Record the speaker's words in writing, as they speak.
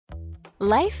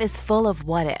Life is full of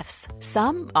what-ifs.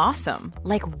 Some awesome,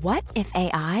 like what if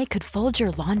AI could fold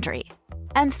your laundry?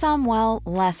 And some, well,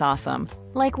 less awesome,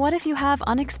 like what if you have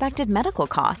unexpected medical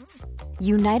costs?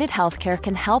 United Healthcare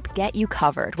can help get you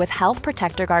covered with Health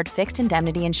Protector Guard fixed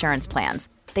indemnity insurance plans.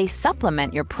 They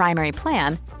supplement your primary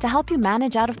plan to help you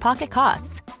manage out-of-pocket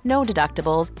costs. No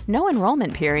deductibles, no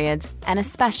enrollment periods, and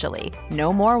especially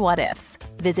no more what-ifs.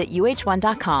 Visit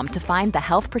uh1.com to find the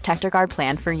Health Protector Guard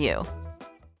plan for you.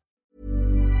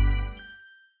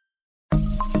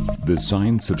 The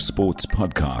Science of Sports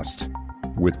podcast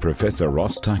with Professor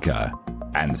Ross Tucker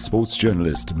and sports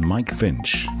journalist Mike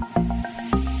Finch.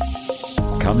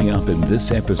 Coming up in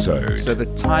this episode. So the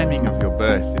timing of your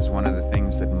birth is one of the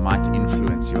things that might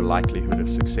influence your likelihood of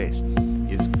success.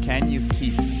 Is can you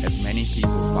keep as many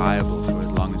people viable for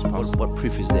as long as possible? What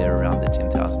proof is there around the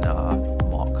 10,000 hour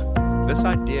mark? This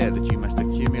idea that you must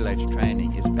accumulate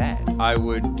training is bad. I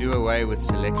would do away with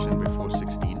selection before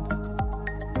 16.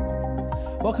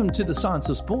 Welcome to the Science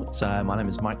of Sport. My name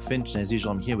is Mike Finch, and as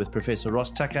usual, I'm here with Professor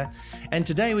Ross Tucker. And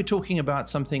today we're talking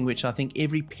about something which I think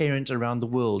every parent around the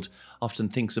world often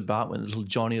thinks about when little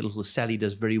Johnny or little Sally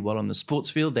does very well on the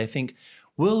sports field. They think,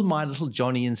 will my little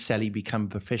Johnny and Sally become a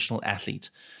professional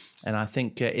athlete? And I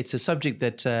think it's a subject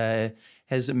that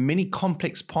has many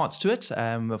complex parts to it.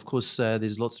 Of course,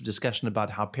 there's lots of discussion about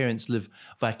how parents live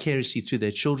vicariously through their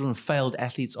children. Failed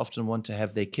athletes often want to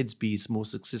have their kids be more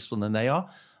successful than they are.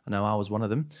 I know I was one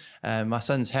of them. My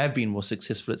sons have been more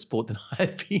successful at sport than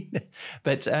I've been.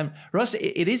 But Ross,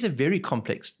 it is a very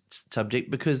complex subject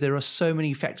because there are so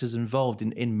many factors involved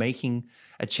in making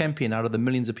a champion out of the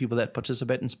millions of people that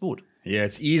participate in sport. Yeah,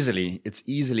 it's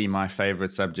easily my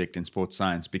favorite subject in sports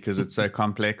science because it's so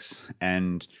complex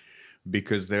and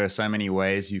because there are so many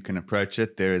ways you can approach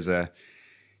it. There is a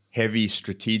heavy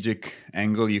strategic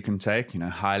angle you can take,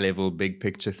 high level, big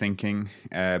picture thinking.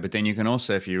 But then you can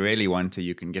also, if you really want to,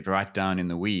 you can get right down in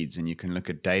the weeds and you can look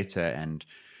at data and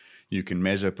you can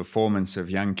measure performance of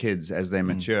young kids as they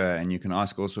mature and you can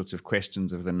ask all sorts of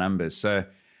questions of the numbers. So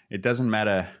it doesn't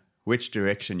matter which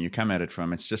direction you come at it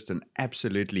from. It's just an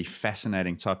absolutely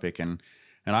fascinating topic and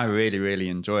I really, really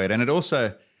enjoy it. And it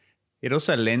also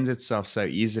lends itself so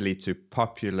easily to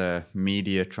popular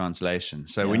media translation.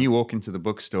 So when you walk into the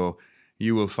bookstore,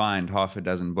 you will find half a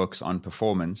dozen books on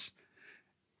performance,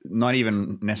 not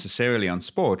even necessarily on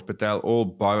sport, but they'll all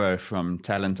borrow from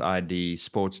talent ID,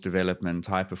 sports development,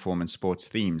 high performance sports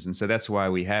themes. And so that's why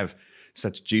we have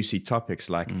such juicy topics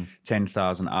like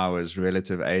 10,000 hours,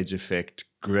 relative age effect,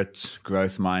 grit,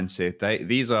 growth mindset.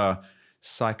 These are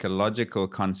psychological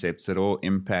concepts that all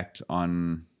impact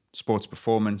on sports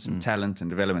performance and talent and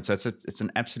development. So it's an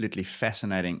absolutely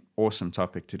fascinating, awesome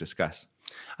topic to discuss.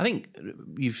 I think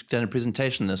you've done a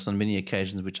presentation on this on many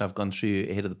occasions, which I've gone through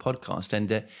ahead of the podcast, and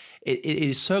it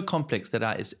is so complex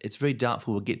that it's very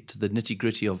doubtful we'll get to the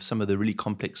nitty-gritty of some of the really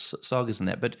complex sagas in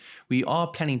that. But we are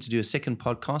planning to do a second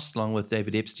podcast along with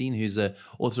David Epstein, who's the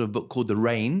author of a book called The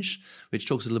Range, which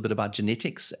talks a little bit about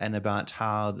genetics and about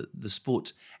how the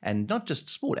sport, and not just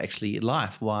sport, actually,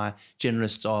 life, why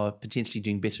generalists are potentially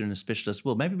doing better in a specialist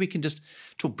world. Maybe we can just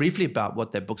talk briefly about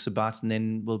what that book's about, and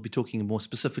then we'll be talking more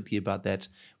specifically about that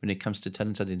when it comes to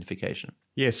talent identification.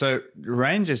 Yeah, so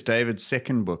Range is David's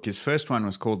second book. His first one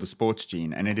was called The Sports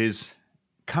Gene, and it is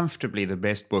comfortably the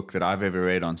best book that I've ever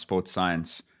read on sports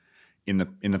science in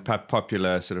the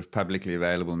popular sort of publicly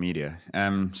available media.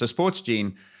 So Sports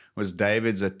Gene was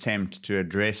David's attempt to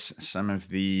address some of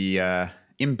the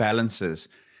imbalances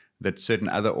that certain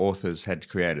other authors had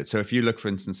created. So if you look, for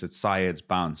instance, at Syed's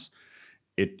Bounce,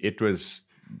 it was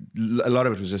a lot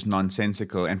of it was just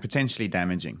nonsensical and potentially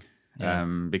damaging.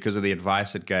 Because of the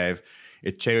advice it gave.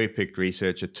 It cherry-picked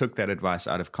research. It took that advice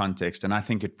out of context, and I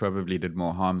think it probably did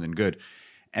more harm than good.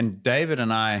 And David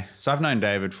and so I've known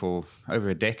David for over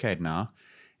a decade now,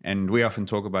 and we often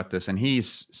talk about this, and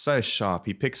he's so sharp.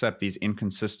 He picks up these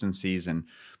inconsistencies and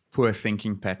poor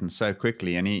thinking patterns so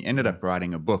quickly, and he ended up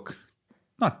writing a book.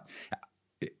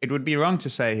 It would be wrong to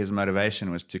say his motivation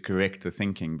was to correct the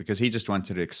thinking, because he just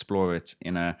wanted to explore it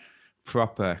in a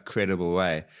proper, credible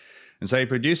way. And so he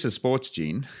produces Sports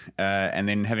Gene, and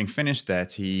then having finished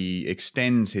that, he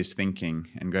extends his thinking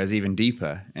and goes even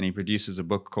deeper, and he produces a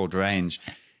book called Range,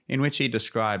 in which he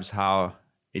describes how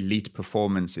elite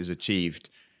performance is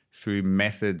achieved through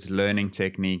methods, learning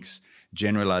techniques,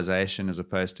 generalization as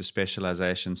opposed to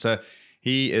specialization. So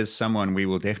he is someone we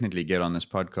will definitely get on this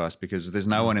podcast because there's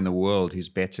no one in the world who's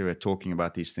better at talking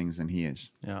about these things than he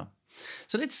is. Yeah.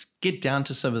 So let's get down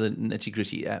to some of the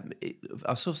nitty-gritty.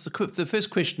 The first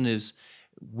question is,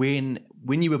 when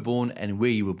you were born and where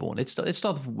you were born. Let's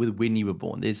start with when you were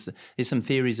born. There's some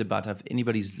theories about, if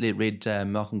anybody's read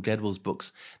Malcolm Gladwell's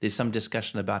books, there's some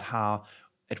discussion about how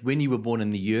when you were born in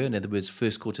the year, in other words,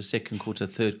 first quarter, second quarter,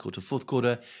 third quarter, fourth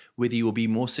quarter, whether you will be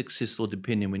more successful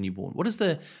depending on when you're born. What does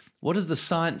the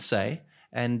science say?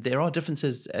 And there are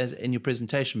differences as in your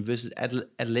presentation versus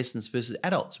adolescents versus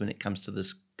adults when it comes to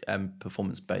this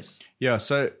performance base. Yeah,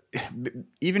 so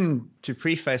even to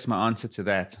preface my answer to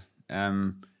that,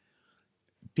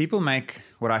 people make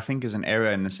what I think is an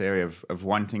error in this area of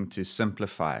wanting to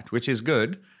simplify it, which is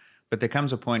good, but there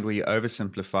comes a point where you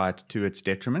oversimplify it to its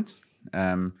detriment.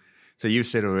 So you've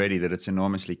said already that it's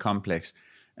enormously complex.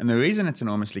 And the reason it's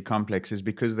enormously complex is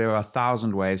because there are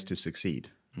 1,000 ways to succeed.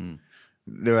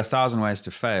 There are 1,000 ways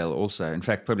to fail also. In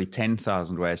fact, probably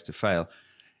 10,000 ways to fail.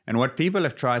 And what people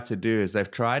have tried to do is they've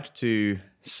tried to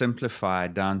simplify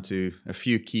down to a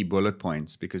few key bullet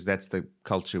points, because that's the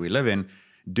culture we live in.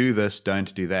 Do this,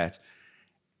 don't do that.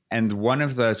 And one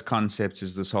of those concepts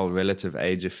is this whole relative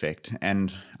age effect.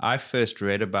 And I first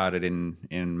read about it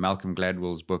in Malcolm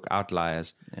Gladwell's book,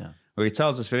 Outliers, where he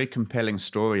tells this very compelling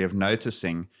story of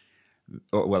noticing,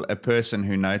 a person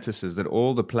who notices that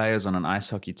all the players on an ice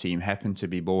hockey team happen to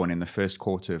be born in the first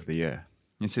quarter of the year.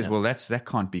 He says, that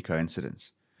can't be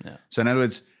coincidence. Yeah. So in other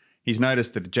words, he's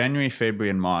noticed that January, February,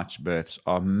 and March births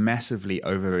are massively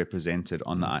overrepresented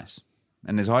on the ice.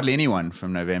 And there's hardly anyone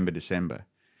from November, December.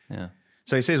 Yeah.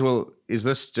 So he says, well, is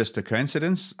this just a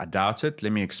coincidence? I doubt it.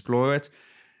 Let me explore it.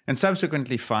 And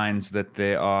subsequently finds that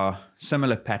there are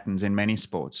similar patterns in many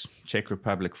sports. Czech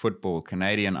Republic football,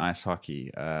 Canadian ice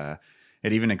hockey.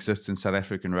 It even exists in South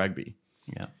African rugby.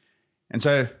 Yeah. And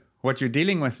so what you're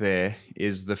dealing with there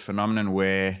is the phenomenon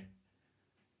where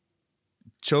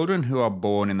children who are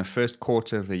born in the first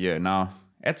quarter of the year, now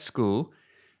at school,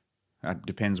 it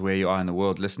depends where you are in the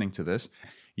world listening to this,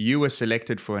 you were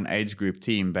selected for an age group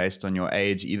team based on your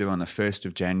age, either on the 1st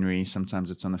of January, sometimes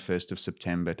it's on the 1st of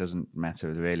September, it doesn't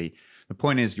matter really. The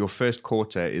point is your first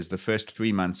quarter is the first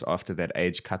 3 months after that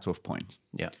age cutoff point.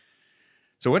 Yeah.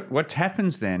 So what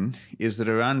happens then is that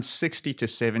around 60 to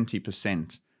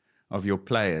 70% of your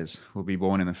players will be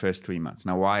born in the first 3 months.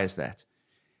 Now, why is that?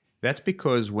 That's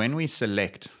because when we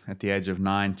select at the age of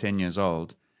 9, 10 years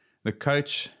old, the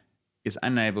coach is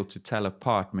unable to tell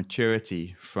apart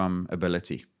maturity from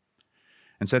ability.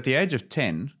 And so at the age of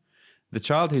 10, the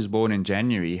child who's born in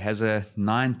January has a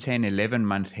 9, 10,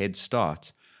 11-month head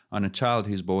start on a child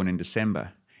who's born in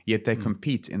December, yet they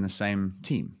compete in the same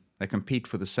team. They compete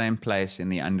for the same place in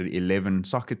the under 11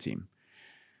 soccer team.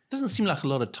 Doesn't seem like a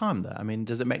lot of time, though. I mean,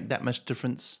 does it make that much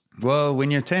difference? Well,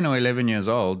 when you're 10 or 11 years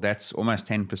old, that's almost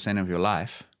 10% of your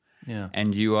life. Yeah.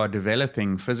 And you are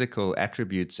developing physical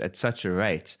attributes at such a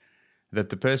rate that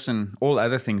the person, all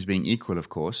other things being equal, of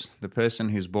course, the person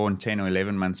who's born 10 or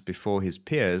 11 months before his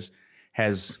peers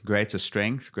has greater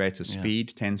strength, greater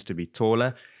speed, tends to be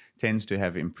taller, tends to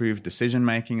have improved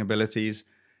decision-making abilities.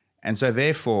 And so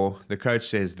therefore, the coach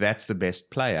says, that's the best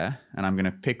player, and I'm going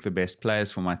to pick the best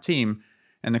players for my team.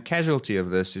 And the casualty of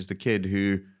this is the kid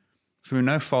who, through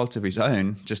no fault of his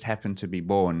own, just happened to be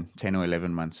born 10 or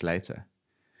 11 months later.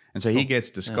 And so he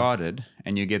gets discarded,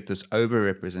 and you get this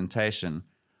overrepresentation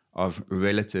of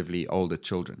relatively older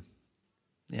children.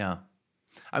 Yeah.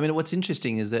 I mean, what's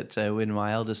interesting is that when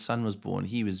my eldest son was born,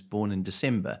 he was born in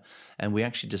December, and we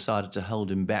actually decided to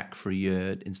hold him back for a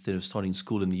year instead of starting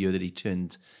school in the year that he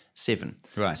turned 7.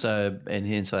 Right. So, and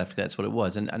here in South Africa, that's what it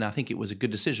was. And I think it was a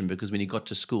good decision because when he got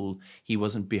to school, he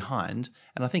wasn't behind.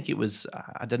 And I think it was,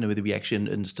 I don't know whether we actually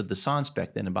understood the science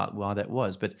back then about why that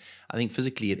was, but I think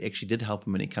physically it actually did help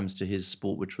him when it comes to his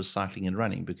sport, which was cycling and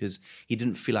running, because he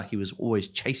didn't feel like he was always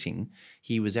chasing.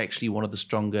 He was actually one of the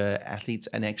stronger athletes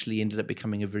and actually ended up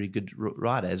becoming a very good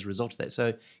rider as a result of that.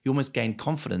 So he almost gained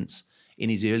confidence in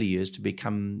his early years to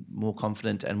become more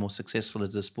confident and more successful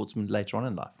as a sportsman later on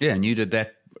in life. Yeah, and you did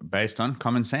that based on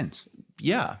common sense.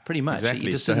 Yeah, pretty much. Exactly.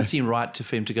 It just didn't seem right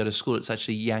for him to go to school at such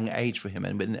a young age for him.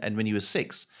 And when he was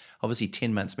 6, obviously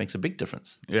 10 months makes a big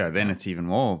difference. Yeah, then it's even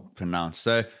more pronounced.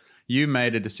 So you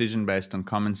made a decision based on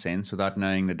common sense without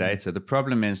knowing the data. The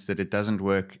problem is that it doesn't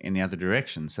work in the other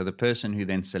direction. So the person who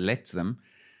then selects them,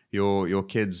 your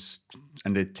kid's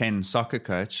under 10 soccer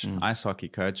coach, ice hockey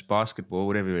coach, basketball,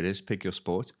 whatever it is, pick your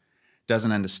sport,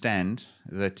 doesn't understand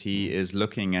that he is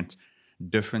looking at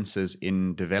differences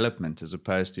in development as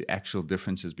opposed to actual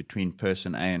differences between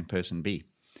person A and person B.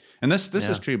 And this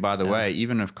is true, by the way,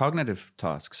 even of cognitive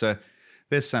tasks. So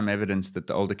there's some evidence that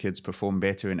the older kids perform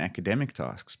better in academic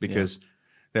tasks because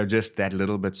they're just that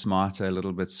little bit smarter, a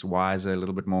little bit wiser, a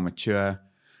little bit more mature.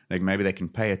 Like maybe they can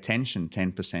pay attention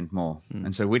 10% more.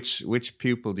 And so which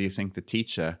pupil do you think the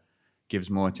teacher gives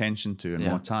more attention to and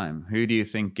more time? Who do you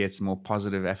think gets more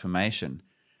positive affirmation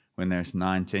when they're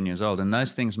 9, 10 years old? And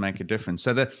those things make a difference.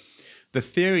 So the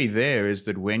theory there is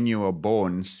that when you are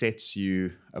born sets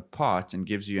you apart and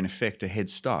gives you, in effect, a head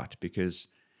start because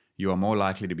you are more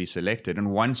likely to be selected.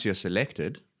 And once you're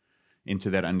selected into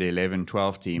that under 11,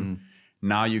 12 team,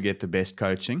 now you get the best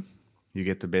coaching, you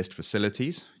get the best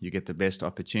facilities, you get the best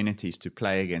opportunities to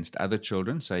play against other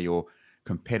children. So your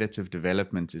competitive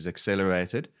development is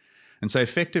accelerated. And so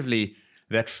effectively,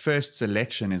 that first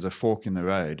selection is a fork in the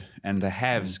road, and the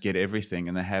haves get everything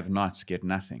and the have-nots get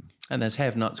nothing. And those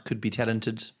have-nots could be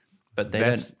talented, but they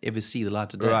don't ever see the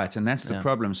light of day. Right, and that's the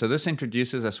problem. So this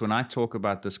introduces us, when I talk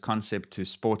about this concept to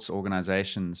sports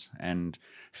organizations and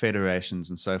federations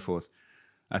and so forth,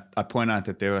 I point out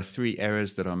that there are 3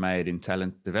 errors that are made in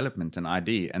talent development and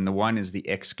ID, and the one is the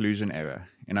exclusion error.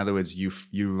 In other words,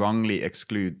 you wrongly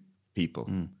exclude people.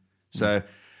 So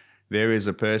there is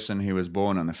a person who was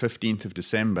born on the 15th of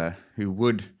December who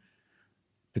would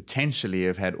potentially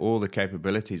have had all the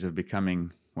capabilities of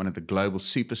becoming one of the global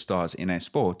superstars in a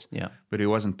sport, but who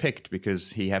wasn't picked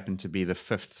because he happened to be the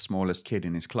 5th smallest kid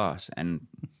in his class, and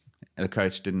the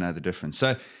coach didn't know the difference.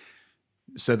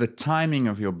 So the timing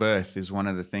of your birth is one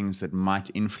of the things that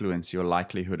might influence your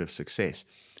likelihood of success.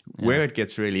 Where it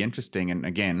gets really interesting, and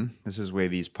again, this is where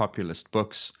these populist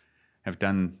books have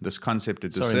done this concept a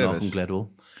disservice. Sorry, Malcolm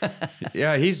Gladwell.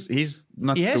 Yeah, he's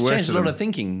not the worst of them. He has changed a lot of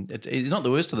thinking. He's not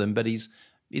the worst of them, but he's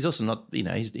also not,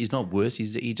 he's not worse.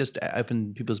 He just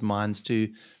opened people's minds to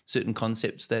certain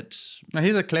concepts that... No,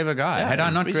 he's a clever guy. Had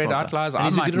I not read Outliers, I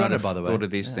might not have by the way. thought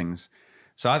of these things.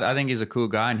 So I think he's a cool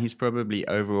guy, and he's probably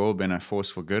overall been a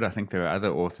force for good. I think there are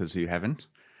other authors who haven't.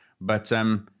 But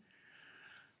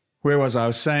where was I? I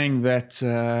was saying that...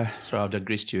 Sorry, I've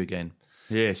digressed you again.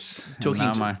 Yes.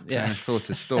 Now my train of thought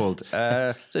is stalled.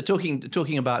 So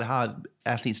talking about how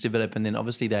athletes develop, and then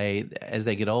obviously as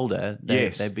they get older,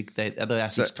 other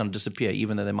athletes kind of disappear,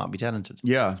 even though they might be talented.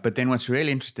 Yeah, but then what's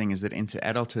really interesting is that into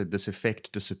adulthood, this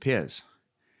effect disappears.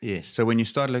 Yes. So when you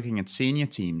start looking at senior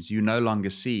teams, you no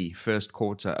longer see first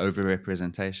quarter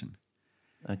overrepresentation.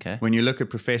 Okay. When you look at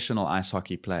professional ice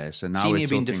hockey players, so now senior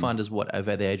being defined as what,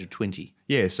 over the age of 20?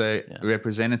 Yeah, so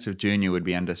representative junior would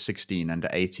be under 16, under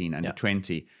 18, under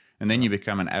 20. And then you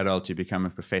become an adult, you become a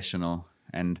professional.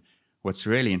 And what's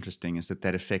really interesting is that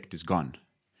effect is gone.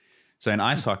 So in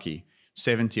ice hockey,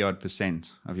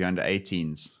 70-odd% of your under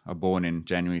 18s are born in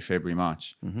January, February,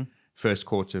 March, first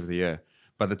quarter of the year.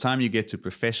 By the time you get to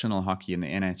professional hockey in the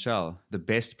NHL, the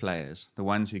best players, the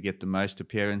ones who get the most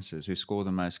appearances, who score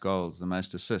the most goals, the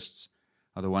most assists,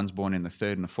 are the ones born in the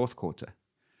 3rd and the 4th quarter.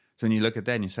 So when you look at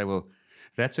that and you say, well,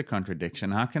 that's a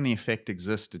contradiction. How can the effect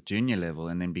exist at junior level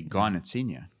and then be gone at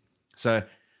senior? So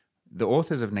the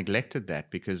authors have neglected that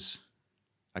because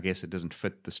I guess it doesn't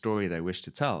fit the story they wish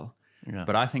to tell. Yeah.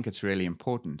 But I think it's really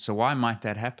important. So why might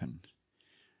that happen?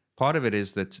 Part of it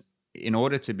is that in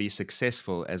order to be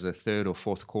successful as a 3rd or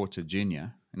 4th quarter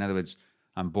junior, in other words,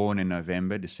 I'm born in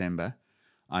November, December,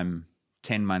 I'm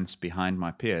 10 months behind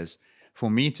my peers. For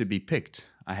me to be picked,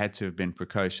 I had to have been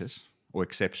precocious or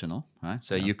exceptional, right?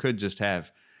 So you could just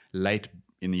have late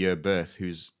in the year birth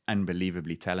who's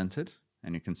unbelievably talented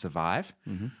and who can survive,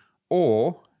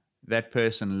 or that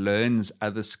person learns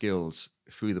other skills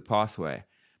through the pathway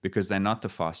because they're not the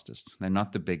fastest, they're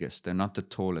not the biggest, they're not the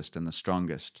tallest and the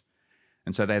strongest.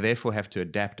 And so they therefore have to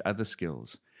adapt other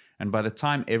skills. And by the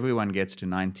time everyone gets to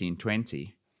 19,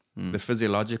 20, the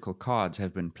physiological cards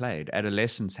have been played.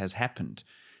 Adolescence has happened.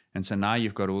 And so now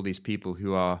you've got all these people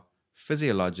who are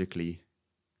physiologically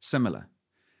similar.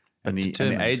 And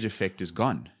the age effect is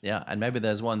gone. Yeah, and maybe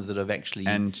those ones that have actually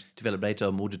developed later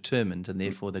are more determined, and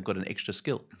therefore they've got an extra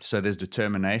skill. So there's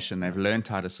determination. They've learned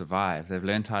how to survive. They've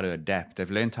learned how to adapt.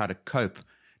 They've learned how to cope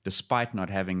despite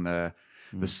not having the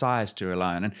size to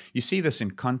rely on. And you see this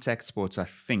in contact sports, I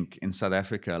think, in South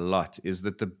Africa a lot, is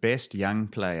that the best young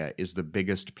player is the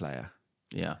biggest player.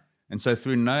 Yeah. And so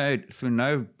through no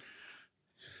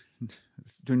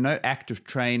act of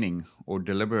training or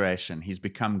deliberation, he's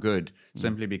become good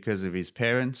simply because of his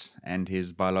parents and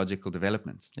his biological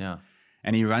development. Yeah.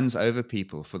 And he runs over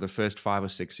people for the first 5 or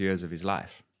 6 years of his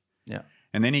life. Yeah.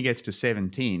 And then he gets to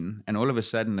 17, and all of a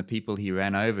sudden the people he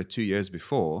ran over 2 years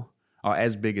before are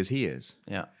as big as he is.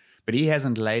 Yeah. But he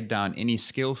hasn't laid down any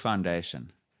skill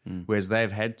foundation, whereas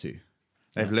they've had to.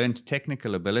 They've learned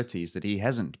technical abilities that he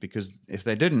hasn't, because if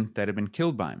they didn't, they'd have been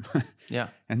killed by him. Yeah.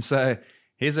 And so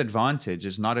his advantage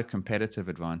is not a competitive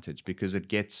advantage because it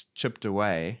gets chipped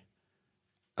away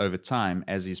over time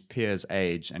as his peers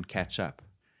age and catch up.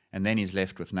 And then he's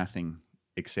left with nothing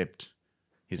except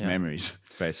his memories,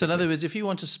 basically. So in other words, if you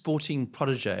want a sporting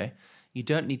protege, you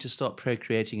don't need to start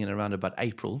procreating in around about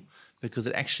April, because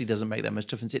it actually doesn't make that much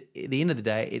difference. At the end of the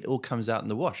day, it all comes out in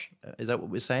the wash. Is that what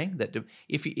we're saying? That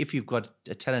if you've got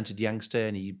a talented youngster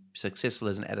and he's successful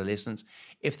as an adolescent,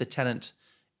 if the talent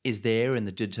is there and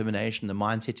the determination, the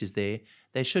mindset is there,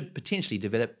 they should potentially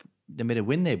develop no matter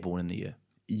when they're born in the year.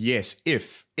 Yes,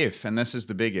 if, and this is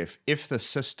the big if the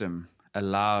system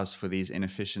allows for these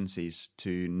inefficiencies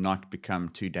to not become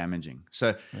too damaging.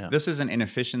 So this is an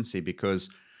inefficiency because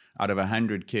out of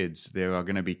 100 kids, there are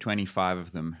going to be 25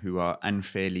 of them who are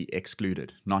unfairly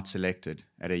excluded, not selected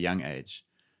at a young age.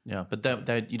 Yeah,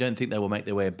 but you don't think they will make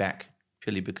their way back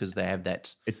purely because they have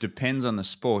that? It depends on the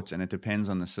sport and it depends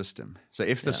on the system. So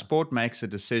if the sport makes a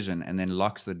decision and then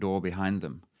locks the door behind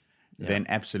them, then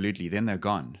absolutely, then they're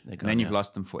gone. And then you've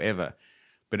lost them forever.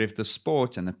 But if the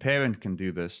sport and the parent can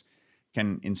do this,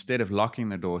 can, instead of locking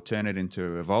the door, turn it into a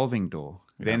revolving door,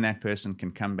 then that person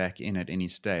can come back in at any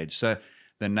stage. So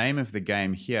the name of the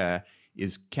game here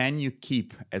is, can you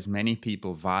keep as many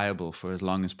people viable for as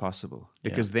long as possible?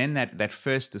 Because then that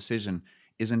first decision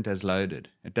isn't as loaded.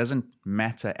 It doesn't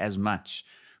matter as much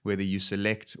whether you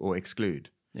select or exclude.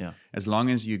 Yeah. As long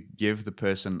as you give the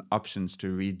person options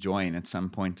to rejoin at some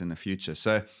point in the future.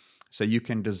 So you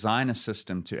can design a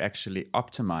system to actually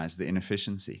optimize the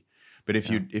inefficiency. But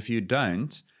if you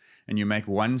don't, and you make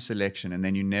one selection and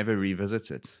then you never revisit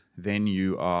it, then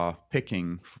you are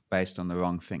picking based on the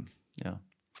wrong thing. Yeah.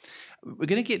 We're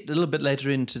going to get a little bit later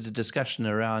into the discussion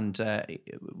around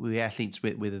with athletes,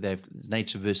 whether they've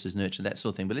nature versus nurture, that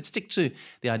sort of thing. But let's stick to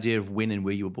the idea of when and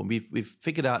where you were born. We've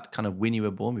figured out kind of when you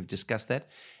were born. We've discussed that.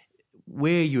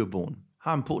 Where you were born.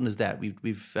 How important is that?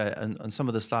 We've on some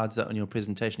of the slides that on your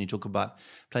presentation, you talk about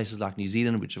places like New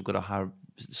Zealand, which have got a high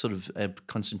sort of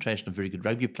concentration of very good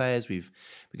rugby players. We've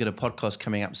got a podcast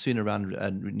coming up soon around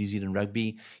New Zealand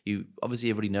rugby.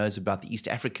 Obviously everybody knows about the East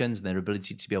Africans and their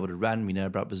ability to be able to run. We know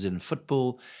about Brazilian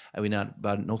football. We know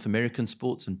about North American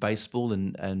sports and baseball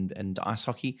and ice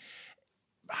hockey.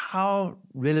 How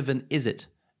relevant is it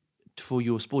for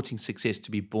your sporting success to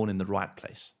be born in the right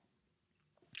place?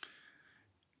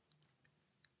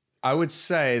 I would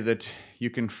say that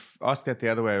you can ask that the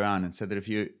other way around and say that if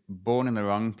you're born in the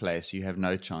wrong place, you have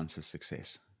no chance of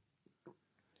success.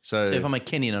 So if I'm a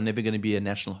Kenyan, I'm never going to be a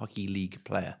National Hockey League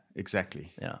player.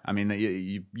 Exactly. Yeah. I mean,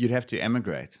 you'd have to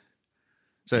emigrate.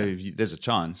 So there's a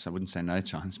chance. I wouldn't say no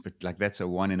chance, but like that's a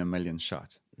 1 in a million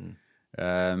shot.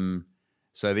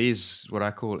 So these, what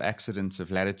I call accidents of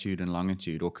latitude and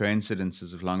longitude, or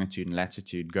coincidences of longitude and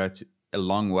latitude, go a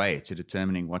long way to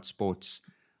determining what sports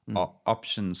are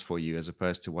options for you as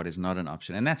opposed to what is not an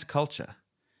option. And that's culture.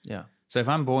 Yeah. So if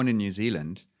I'm born in New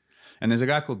Zealand, and there's a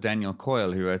guy called Daniel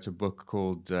Coyle who wrote a book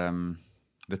called The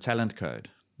Talent Code,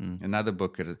 another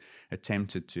book that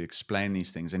attempted to explain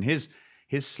these things. And his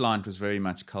slant was very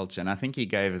much culture. And I think he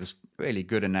gave this really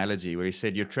good analogy where he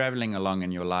said, you're traveling along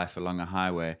in your life along a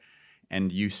highway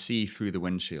and you see through the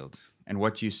windshield. And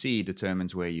what you see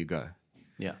determines where you go.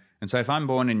 Yeah. And so if I'm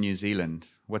born in New Zealand,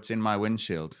 what's in my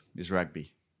windshield is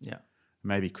rugby. Yeah.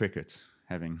 Maybe cricket,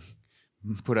 having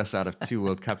put us out of 2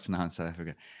 World Cups now in South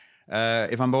Africa.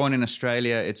 If I'm born in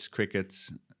Australia, it's cricket,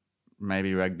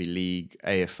 maybe rugby league,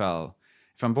 AFL.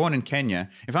 If I'm born in Kenya,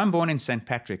 if I'm born in St.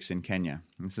 Patrick's in Kenya,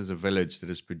 this is a village that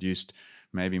has produced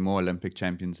maybe more Olympic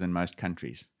champions than most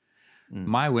countries.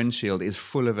 My windshield is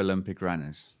full of Olympic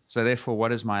runners. So therefore,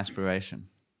 what is my aspiration?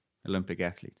 Olympic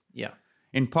athlete. Yeah.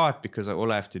 In part because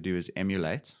all I have to do is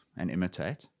emulate and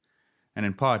imitate. And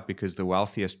in part because the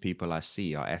wealthiest people I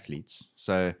see are athletes.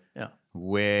 So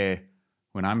when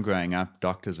I'm growing up,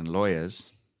 doctors and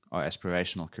lawyers are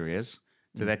aspirational careers.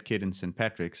 To that kid in St.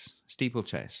 Patrick's,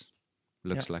 steeplechase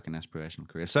looks like an aspirational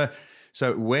career. So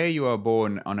where you are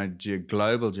born on a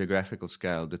global geographical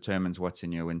scale determines what's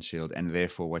in your windshield and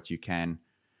therefore what you can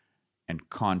and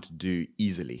can't do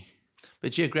easily.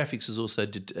 But geographics is also a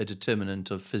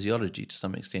determinant of physiology to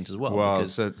some extent as well. Well,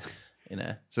 because,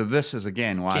 so this is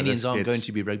again why Kenyans aren't going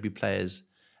to be rugby players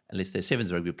unless they're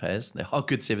sevens rugby players. They are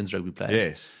good sevens rugby players.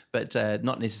 Yes. But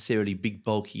not necessarily big,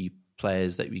 bulky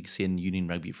players that we see in union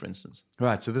rugby, for instance.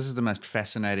 Right. So this is the most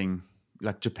fascinating,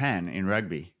 like Japan in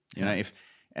rugby. You know,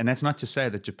 and that's not to say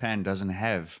that Japan doesn't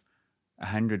have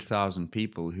 100,000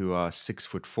 people who are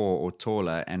 6'4" or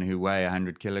taller and who weigh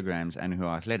 100 kilograms and who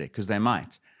are athletic, because they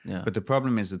might. Yeah. But the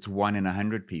problem is it's 1 in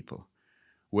 100 people,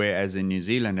 whereas in New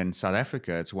Zealand and South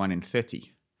Africa it's 1 in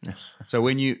 30. So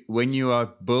when you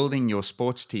are building your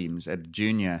sports teams at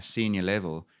junior, senior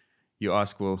level, you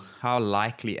ask, well, how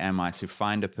likely am I to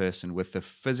find a person with the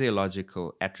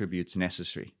physiological attributes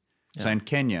necessary? Yeah. So in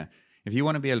Kenya, if you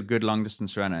want to be a good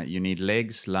long-distance runner, you need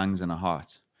legs, lungs, and a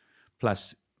heart,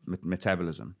 plus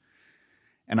metabolism.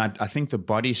 And I think the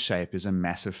body shape is a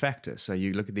massive factor. So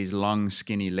you look at these long,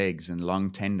 skinny legs and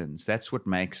long tendons. That's what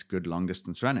makes good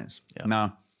long-distance runners. Yeah.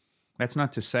 Now, that's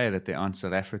not to say that there aren't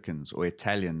South Africans or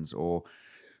Italians or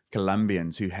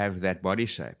Colombians who have that body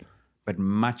shape, but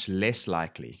much less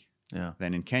likely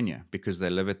than in Kenya because they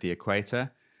live at the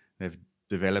equator. They've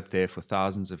developed there for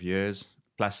thousands of years,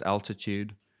 plus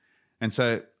altitude. And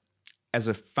so as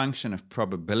a function of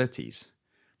probabilities,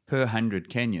 per 100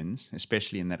 Kenyans,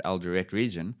 especially in that Eldoret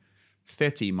region,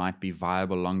 30 might be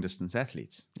viable long-distance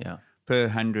athletes. Yeah. Per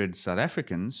 100 South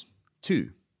Africans,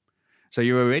 2. So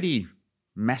you're already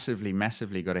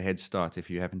massively got a head start if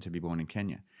you happen to be born in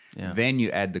Kenya. Yeah. Then you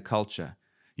add the culture,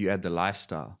 you add the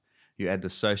lifestyle, you add the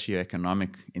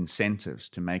socioeconomic incentives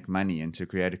to make money and to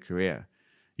create a career.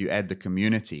 You add the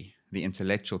community, the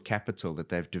intellectual capital that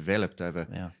they've developed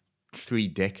over 3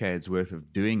 decades worth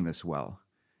of doing this well.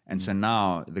 And so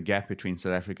now the gap between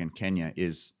South Africa and Kenya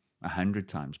is 100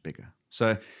 times bigger.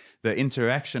 So the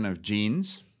interaction of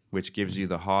genes, which gives you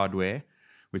the hardware,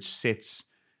 which sets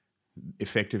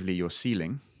effectively your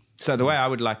ceiling. So the way I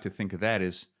would like to think of that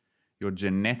is your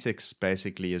genetics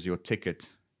basically is your ticket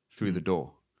through the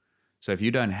door. So if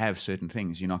you don't have certain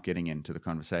things, you're not getting into the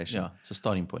conversation. Yeah, it's a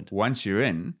starting point. Once you're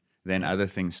in, then other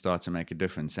things start to make a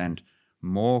difference. And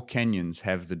more Kenyans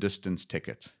have the distance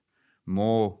ticket.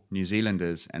 More New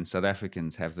Zealanders and South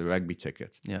Africans have the rugby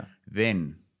ticket. Yeah.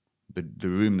 Then the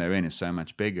room they're in is so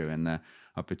much bigger and the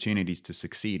opportunities to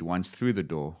succeed once through the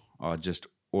door are just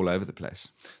all over the place.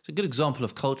 It's a good example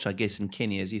of culture, I guess, in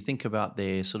Kenya as you think about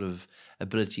their sort of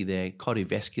ability, their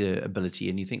cardiovascular ability,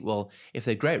 and you think, well, if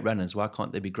they're great runners, why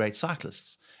can't they be great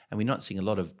cyclists? And we're not seeing a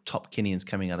lot of top Kenyans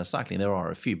coming out of cycling. There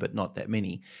are a few, but not that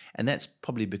many. And that's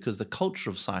probably because the culture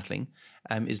of cycling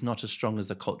is not as strong as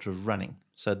the culture of running.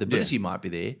 So the ability might be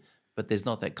there, but there's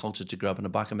not that culture to grow up on a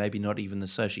bike and maybe not even the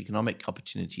socioeconomic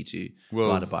opportunity to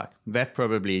ride a bike. That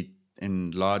probably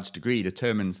in large degree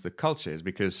determines the cultures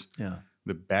because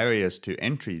the barriers to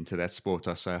entry into that sport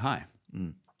are so high.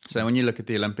 So when you look at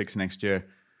the Olympics next year,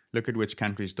 look at which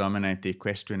countries dominate the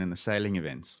equestrian and the sailing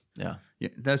events.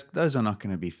 Those are not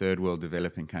going to be third world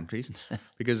developing countries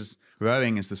because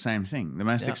rowing is the same thing, the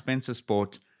most expensive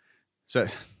sport. So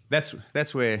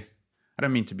that's where, I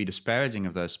don't mean to be disparaging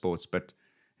of those sports, but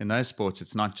in those sports,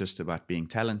 it's not just about being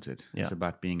talented. It's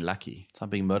about being lucky. It's like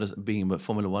being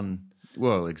Formula One.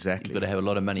 Well, exactly. You've got to have a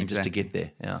lot of money just to get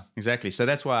there. Yeah, exactly. So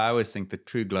that's why I always think the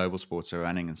true global sports are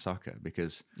running and soccer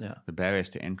because the barriers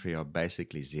to entry are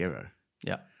basically zero.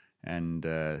 Yeah. And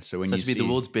so to be the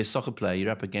world's best soccer player, you're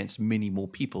up against many more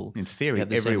people. In theory,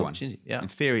 everyone. In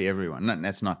theory, everyone. No,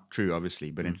 that's not true,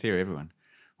 obviously, but in theory, everyone.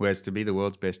 Whereas to be the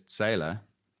world's best sailor,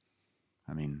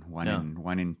 I mean, one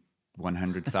in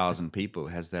 100,000 people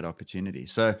has that opportunity.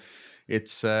 So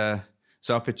it's so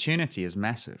opportunity is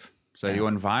massive. So your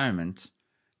environment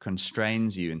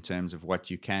constrains you in terms of what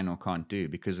you can or can't do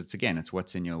because it's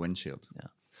what's in your windshield. Yeah.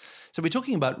 So we're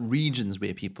talking about regions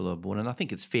where people are born, and I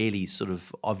think it's fairly sort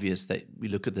of obvious that we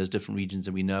look at those different regions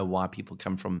and we know why people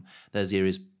come from those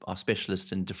areas, are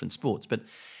specialists in different sports. But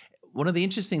one of the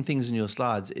interesting things in your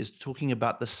slides is talking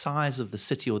about the size of the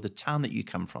city or the town that you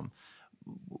come from.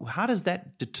 How does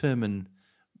that determine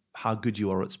how good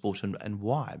you are at sport and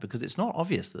why? Because it's not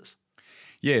obvious, this.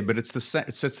 Yeah, but it's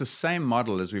the same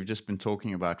model as we've just been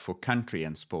talking about for country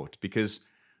and sport. Because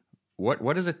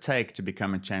what does it take to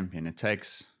become a champion? It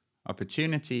takes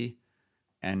opportunity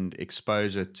and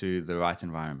exposure to the right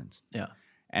environment. Yeah.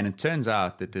 And it turns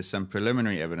out that there's some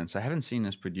preliminary evidence, I haven't seen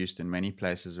this produced in many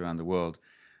places around the world,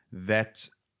 that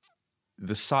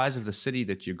the size of the city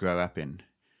that you grow up in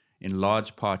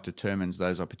large part determines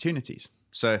those opportunities.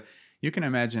 So you can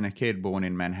imagine a kid born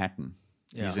in Manhattan.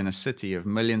 He's in a city of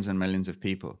millions and millions of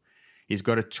people. He's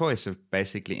got a choice of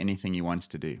basically anything he wants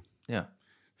to do. Yeah.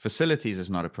 Facilities is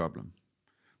not a problem.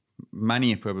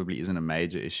 Money probably isn't a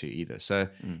major issue either. So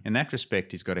in that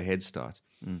respect, he's got a head start.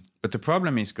 But the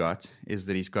problem he's got is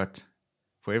that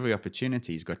for every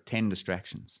opportunity, he's got 10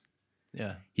 distractions.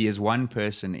 Yeah. He is one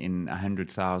person in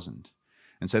 100,000.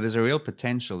 And so there's a real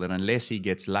potential that unless he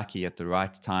gets lucky at the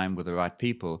right time with the right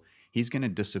people, he's going to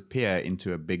disappear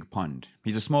into a big pond.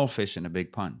 He's a small fish in a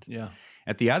big pond. Yeah.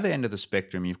 At the other end of the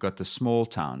spectrum, you've got the small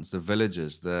towns, the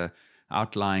villages, the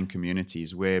outlying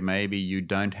communities where maybe you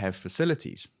don't have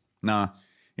facilities. Now,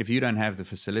 if you don't have the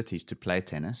facilities to play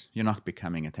tennis, you're not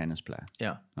becoming a tennis player.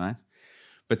 Yeah. Right?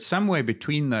 But somewhere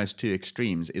between those two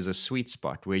extremes is a sweet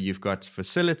spot where you've got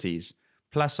facilities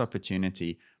plus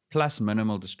opportunity plus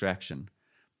minimal distraction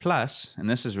plus, and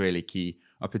this is really key,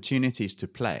 opportunities to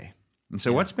play. And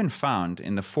so what's been found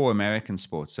in the 4 American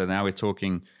sports, so now we're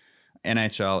talking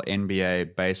NHL,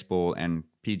 NBA, baseball, and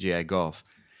PGA golf,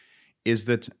 is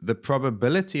that the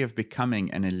probability of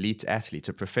becoming an elite athlete,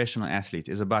 a professional athlete,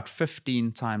 is about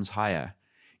 15 times higher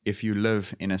if you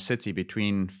live in a city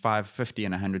between 50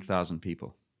 and 100,000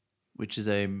 people. Which is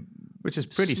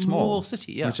pretty small.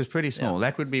 City, yeah. Which is pretty small. Yeah.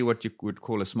 That would be what you would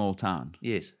call a small town.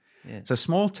 Yes. Yes. So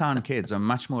small town kids are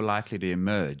much more likely to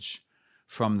emerge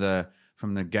from the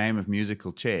game of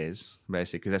musical chairs,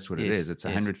 basically. That's what it is. It's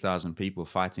 100,000 people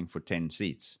fighting for 10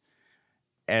 seats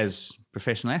as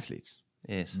professional athletes.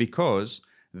 Yes. Because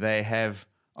they have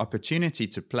opportunity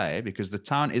to play, because the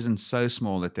town isn't so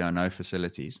small that there are no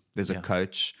facilities. There's a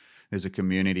coach, there's a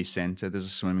community center, there's a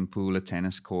swimming pool, a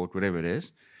tennis court, whatever it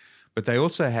is. But they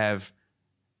also have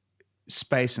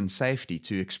space and safety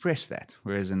to express that,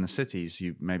 whereas in the cities,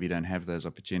 you maybe don't have those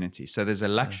opportunities. So there's a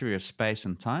luxury of space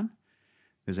and time,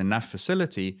 there's enough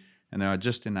facility, and there are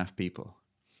just enough people.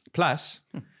 Plus,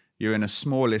 you're in a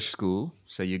smallish school,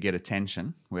 so you get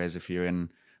attention, whereas if you're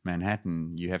in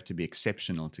Manhattan, you have to be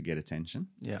exceptional to get attention.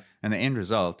 Yeah. And the end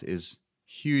result is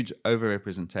huge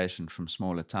overrepresentation from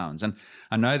smaller towns. And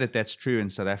I know that that's true in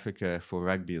South Africa for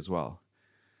rugby as well.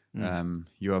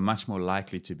 You are much more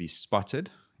likely to be spotted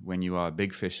when you are a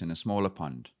big fish in a smaller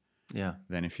pond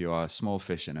than if you are a small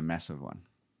fish in a massive one.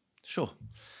 Sure.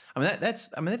 I mean,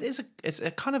 it's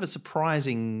a kind of a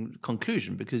surprising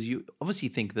conclusion, because you obviously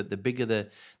think that the bigger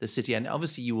the city, and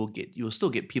obviously you will still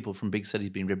get people from big cities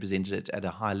being represented at a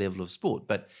high level of sport,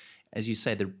 but as you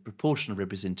say, the proportion of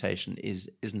representation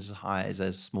isn't as high as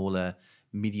those smaller,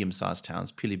 medium-sized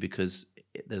towns, purely because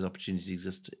those opportunities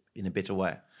exist in a better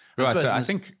way. Right. So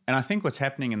I think what's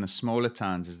happening in the smaller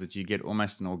towns is that you get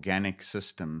almost an organic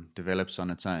system develops on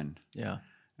its own. Yeah.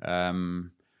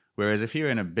 Whereas if you're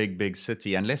in a big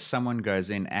city, unless someone goes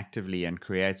in actively and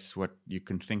creates what you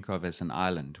can think of as an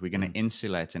island, we're going to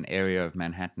insulate an area of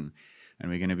Manhattan, and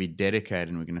we're going to be dedicated,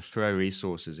 and we're going to throw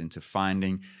resources into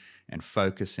finding and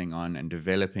focusing on and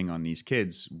developing on these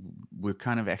kids. We're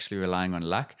kind of actually relying on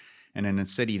luck. And in a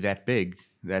city that big,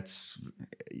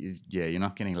 you're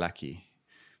not getting lucky.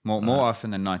 More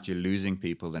often than not, you're losing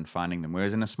people than finding them.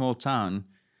 Whereas in a small town,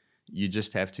 you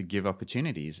just have to give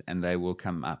opportunities and they will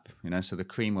come up, so the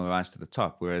cream will rise to the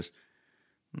top. Whereas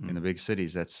in the big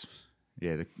cities,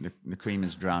 the cream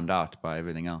is drowned out by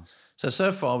everything else.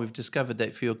 So far we've discovered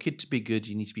that for your kid to be good,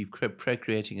 you need to be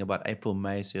procreating about April,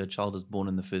 May, so your child is born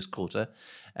in the first quarter,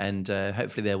 and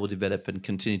hopefully they will develop and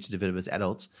continue to develop as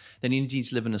adults. Then you need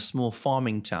to live in a small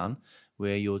farming town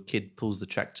where your kid pulls the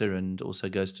tractor and also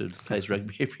plays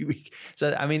rugby every week.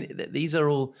 So I mean, these are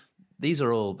all.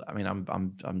 I mean,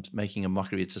 I'm making a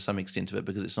mockery to some extent of it,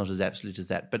 because it's not as absolute as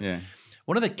that. But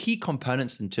one of the key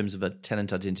components in terms of a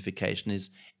talent identification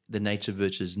is the nature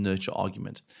versus nurture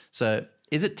argument. So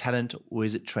is it talent or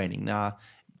is it training? Now,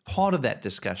 part of that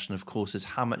discussion, of course, is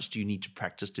how much do you need to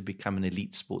practice to become an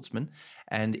elite sportsman?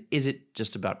 And is it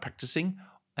just about practicing?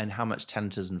 And how much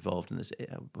talent is involved in this?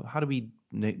 How do we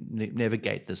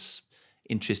navigate this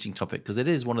interesting topic? Because it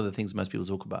is one of the things most people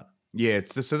talk about. Yeah,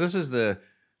 this is the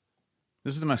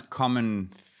most common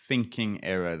thinking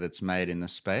error that's made in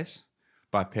this space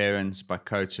by parents, by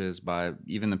coaches, by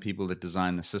even the people that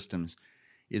design the systems,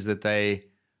 is that they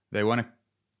want to.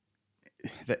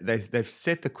 They've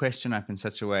set the question up in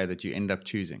such a way that you end up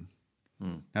choosing.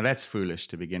 Now that's foolish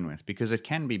to begin with, because it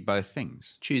can be both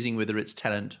things. Choosing whether it's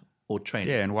talent or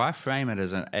training. Yeah, and why frame it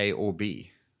as an A or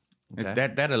B? Okay.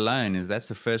 That alone that's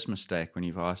the first mistake when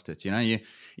you've asked it.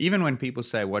 Even when people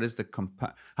say, what is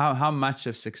how much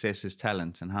of success is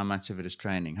talent and how much of it is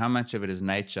training? How much of it is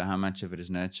nature? How much of it is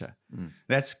nurture?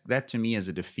 That to me is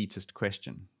a defeatist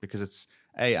question, because it's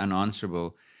A,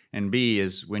 unanswerable, and B,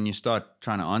 is when you start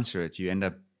trying to answer it, you end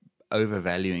up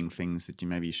overvaluing things that you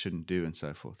maybe shouldn't do and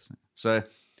so forth.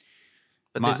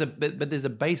 But there's a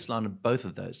baseline of both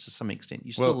of those to some extent.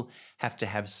 You still have to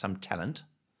have some talent.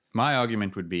 My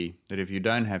argument would be that if you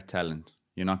don't have talent,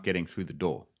 you're not getting through the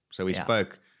door. So we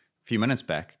spoke a few minutes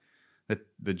back that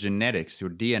the genetics, your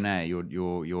DNA,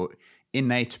 your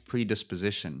innate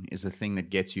predisposition is the thing that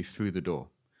gets you through the door.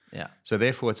 Yeah. So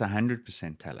therefore, it's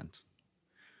 100% talent.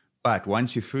 But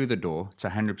once you're through the door, it's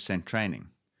 100% training.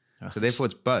 Right. So therefore,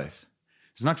 it's both.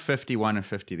 It's not 51 or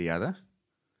 50 the other.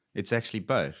 It's actually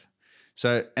both.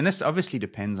 So, and this obviously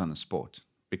depends on the sport,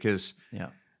 because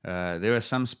there are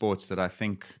some sports that I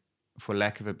think, for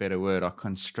lack of a better word, are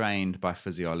constrained by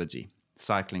physiology.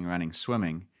 Cycling, running,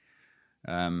 swimming.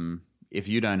 If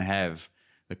you don't have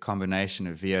the combination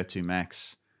of VO2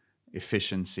 max,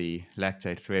 efficiency,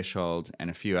 lactate threshold, and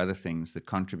a few other things that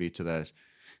contribute to those,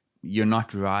 you're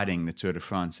not riding the Tour de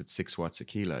France at 6 watts a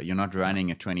kilo. You're not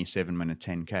running a 27-minute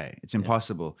 10K. It's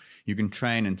impossible. You can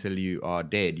train until you are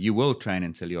dead. You will train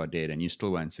until you are dead, and you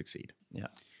still won't succeed. Yeah.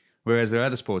 Whereas there are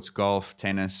other sports, golf,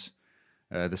 tennis,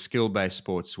 the skill-based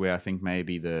sports, where I think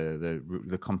maybe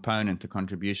the component, the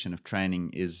contribution of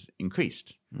training is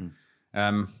increased.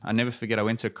 I never forget, I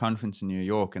went to a conference in New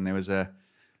York, and there was a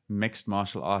mixed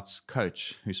martial arts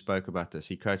coach who spoke about this.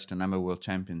 He coached a number of world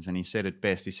champions, and he said it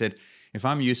best. He said, if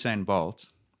I'm Usain Bolt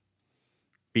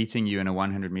beating you in a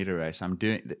 100-meter race,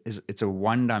 it's a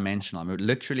one-dimensional. I'm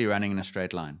literally running in a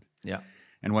straight line. Yeah.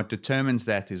 And what determines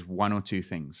that is one or two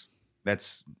things.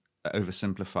 That's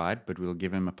oversimplified, but we'll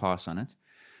give him a pass on it.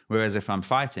 Whereas if I'm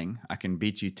fighting, I can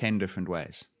beat you 10 different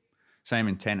ways. Same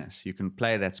in tennis. You can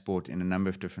play that sport in a number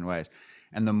of different ways.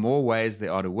 And the more ways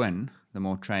there are to win, the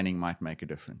more training might make a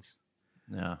difference.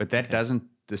 Yeah. But that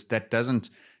doesn't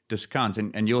discount,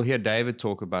 and you'll hear David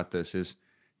talk about this, is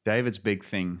David's big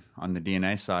thing on the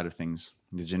DNA side of things,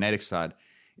 the genetic side,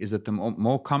 is that the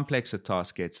more complex a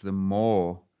task gets, the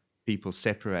more people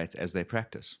separate as they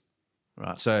practice.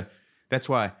 Right. So that's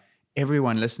why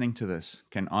everyone listening to this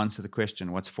can answer the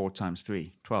question, what's 4 times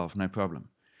 3? 12, no problem.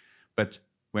 But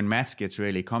when maths gets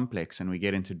really complex and we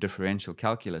get into differential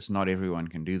calculus, not everyone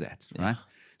can do that, right?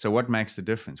 So what makes the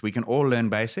difference? We can all learn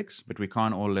basics, but we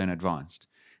can't all learn advanced.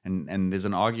 And there's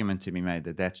an argument to be made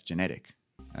that that's genetic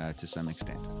to some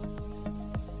extent.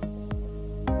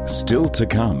 Still to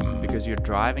come. Because you're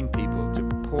driving people to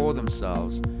pour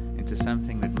themselves into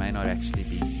something that may not actually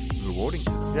be rewarding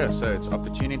to them. Yeah, so it's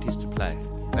opportunities to play.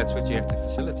 That's what you have to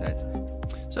facilitate.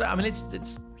 So, I mean,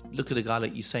 let's look at a guy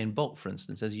like Usain Bolt, for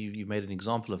instance, as you've made an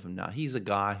example of him now. He's a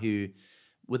guy who,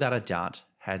 without a doubt,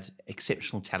 had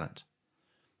exceptional talent.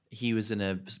 He was in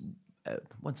I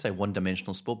won't say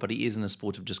one-dimensional sport, but he is in a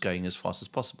sport of just going as fast as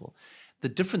possible. The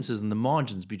differences and the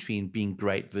margins between being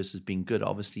great versus being good are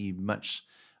obviously much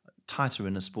tighter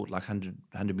in a sport like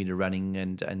 100-meter running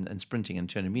and sprinting and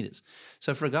 200 meters.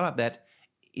 So for a guy like that,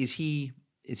 is he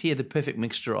the perfect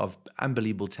mixture of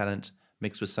unbelievable talent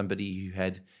mixed with somebody who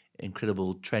had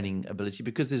incredible training ability?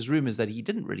 Because there's rumors that he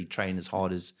didn't really train as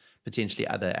hard as potentially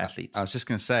other athletes. I was just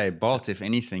going to say, Bolt, if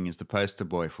anything, is the poster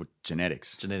boy for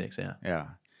genetics. Genetics, yeah. Yeah.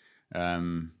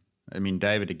 I mean,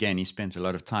 David, again, he spent a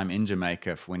lot of time in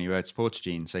Jamaica when he wrote Sports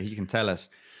Gene, so he can tell us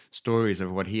stories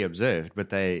of what he observed, but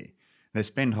they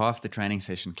spend half the training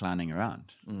session clowning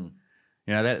around. You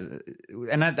know, that,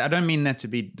 and I don't mean that to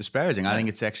be disparaging. I think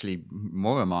it's actually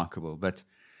more remarkable, but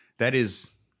that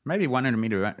is maybe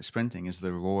 100-meter sprinting is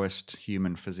the rawest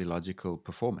human physiological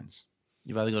performance.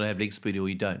 You've either got to have leg speed or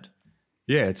you don't.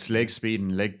 Yeah, it's leg speed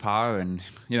and leg power. And,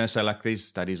 you know, so like these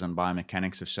studies on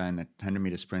biomechanics have shown that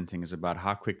 100-meter sprinting is about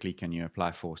how quickly can you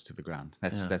apply force to the ground.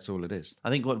 That's all it is. I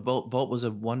think what Bolt was a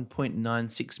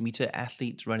 1.96-meter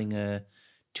athlete running a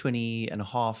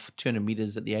 20.5, 200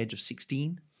 meters at the age of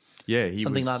 16. Yeah,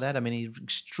 something like that. I mean, he had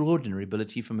extraordinary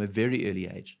ability from a very early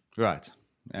age. Right.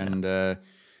 And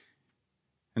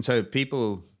so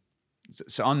people...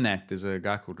 So on that, there's a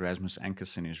guy called Rasmus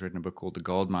Ankerson who's written a book called The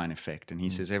Goldmine Effect, and he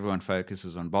says everyone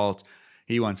focuses on Bolt.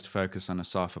 He wants to focus on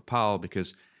Asafa Powell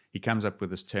because he comes up with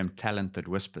this term, talent that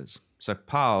whispers. So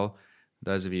Powell,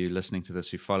 those of you listening to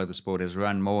this who follow the sport, has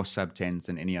run more sub-10s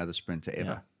than any other sprinter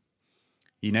ever.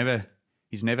 Yeah.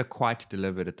 He's never quite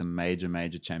delivered at the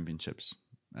major championships,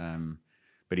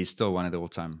 but he's still one of the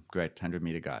all-time great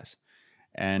 100-meter guys.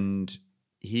 And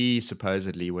he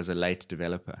supposedly was a late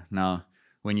developer. Now,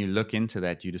 when you look into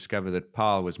that, you discover that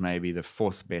Powell was maybe the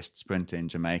 4th best sprinter in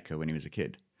Jamaica when he was a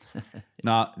kid.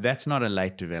 Now, that's not a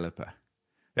late developer.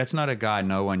 That's not a guy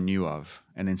no one knew of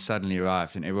and then suddenly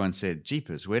arrived and everyone said,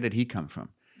 jeepers, where did he come from?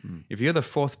 If you're the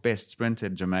 4th best sprinter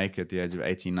in Jamaica at the age of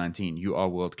 18, 19, you are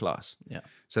world class. Yeah.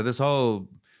 So this whole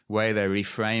way they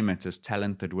reframe it as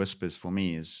talent that whispers for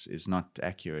me is not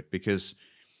accurate, because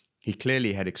he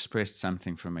clearly had expressed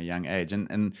something from a young age.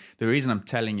 And the reason I'm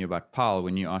telling you about Powell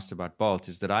when you asked about Bolt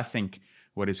is that I think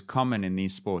what is common in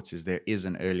these sports is there is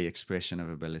an early expression of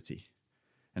ability.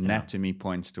 And that to me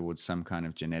points towards some kind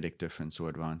of genetic difference or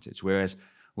advantage. Whereas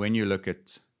when you look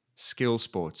at skill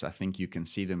sports, I think you can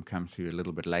see them come through a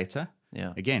little bit later.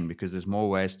 Yeah. Again, because there's more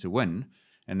ways to win,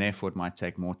 and therefore it might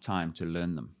take more time to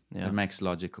learn them. Yeah. It makes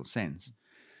logical sense.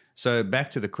 So back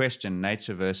to the question,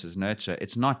 nature versus nurture,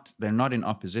 they're not in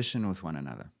opposition with one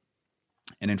another.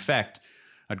 And in fact,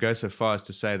 I'd go so far as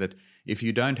to say that if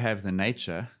you don't have the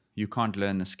nature, you can't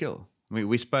learn the skill.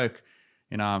 We spoke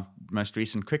in our most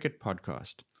recent cricket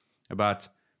podcast about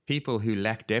people who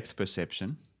lack depth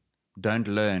perception don't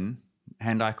learn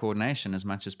hand-eye coordination as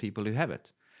much as people who have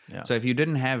it. Yeah. So if you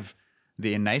didn't have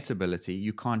the innate ability,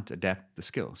 you can't adapt the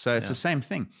skill. So it's the same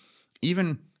thing.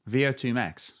 Even VO2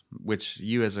 max, which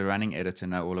you as a running editor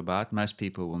know all about, most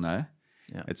people will know.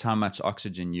 Yeah. It's how much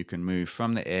oxygen you can move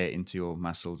from the air into your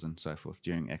muscles and so forth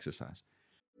during exercise.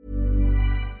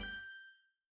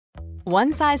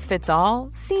 One size fits all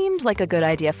seemed like a good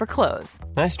idea for clothes.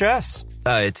 Nice dress.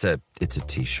 It's a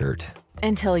t-shirt.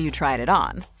 Until you tried it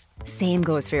on. Same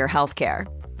goes for your healthcare.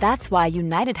 That's why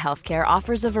United Healthcare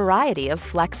offers a variety of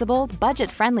flexible,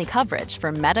 budget-friendly coverage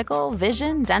for medical,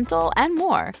 vision, dental, and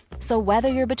more. So whether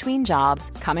you're between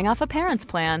jobs, coming off a parent's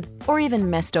plan, or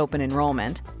even missed open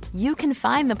enrollment, you can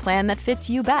find the plan that fits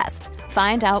you best.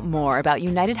 Find out more about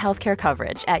United Healthcare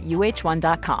coverage at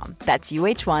uh1.com. That's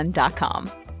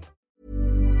uh1.com.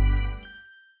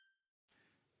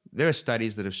 There are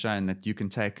studies that have shown that you can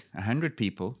take 100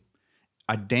 people,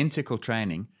 identical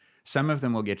training, some of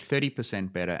them will get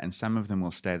 30% better and some of them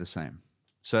will stay the same.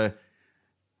 So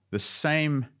the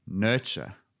same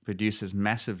nurture produces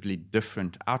massively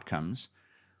different outcomes.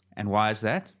 And why is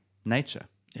that? Nature.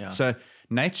 Yeah. So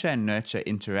nature and nurture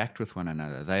interact with one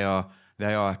another. They are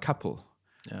a couple,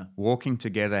 walking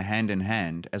together hand in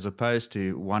hand, as opposed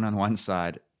to one on one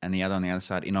side and the other on the other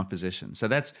side in opposition. So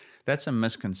that's a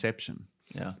misconception.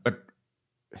 Yeah. But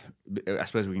I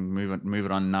suppose we can move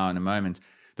it on now in a moment.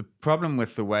 The problem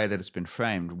with the way that it's been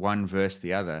framed, one versus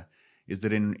the other, is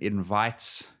that it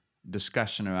invites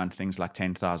discussion around things like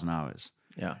 10,000 hours.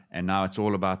 Yeah. And now it's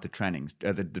all about the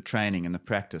training and the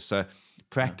practice. So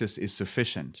practice is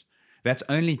sufficient. That's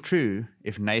only true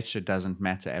if nature doesn't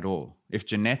matter at all. If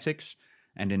genetics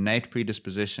and innate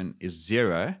predisposition is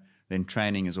zero, then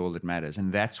training is all that matters.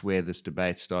 And that's where this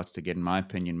debate starts to get, in my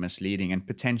opinion, misleading and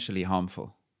potentially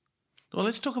harmful. Well,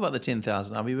 let's talk about the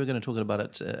 10,000. I mean, we're going to talk about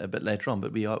it a bit later on,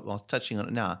 but we are touching on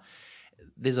it now.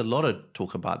 There's a lot of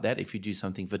talk about that. If you do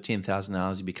something for 10,000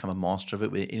 hours, you become a master of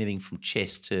it, with anything from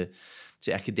chess to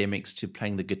academics to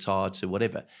playing the guitar to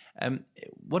whatever.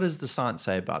 What does the science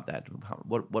say about that?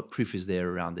 What proof is there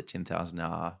around the 10,000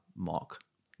 hour mark?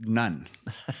 None.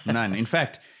 In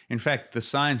fact, the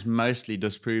science mostly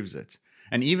disproves it.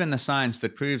 And even the science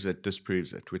that proves it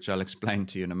disproves it, which I'll explain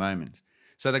to you in a moment.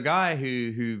 So the guy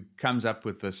who comes up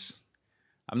with this,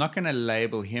 I'm not going to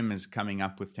label him as coming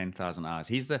up with 10,000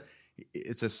 hours.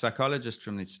 It's a psychologist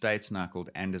from the States now called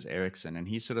Anders Ericsson, and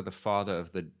he's sort of the father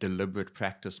of the deliberate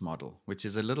practice model, which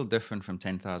is a little different from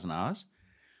 10,000 hours.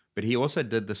 But he also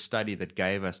did the study that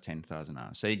gave us 10,000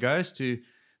 hours. So he goes to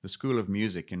the School of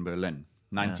Music in Berlin,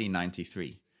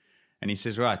 1993. And he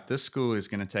says, right, this school is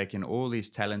going to take in all these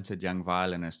talented young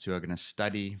violinists who are going to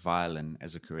study violin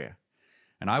as a career.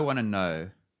 And I want to know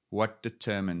what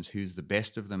determines who's the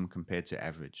best of them compared to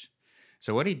average.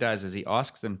 So what he does is he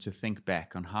asks them to think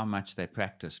back on how much they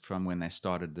practiced from when they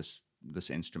started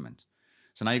this instrument.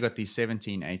 So now you've got these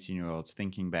 17, 18-year-olds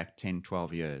thinking back 10,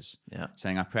 12 years,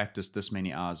 saying, I practiced this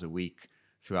many hours a week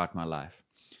throughout my life.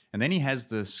 And then he has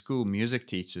the school music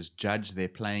teachers judge their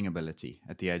playing ability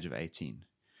at the age of 18.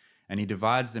 And he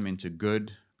divides them into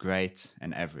good, great,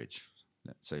 and average.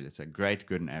 So let's say great,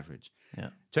 good, and average. Yeah.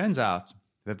 Turns out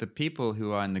that the people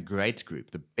who are in the great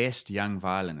group, the best young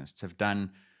violinists, have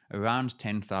done around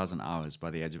 10,000 hours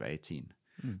by the age of 18.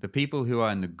 The people who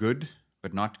are in the good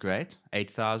but not great,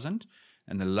 8,000,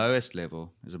 and the lowest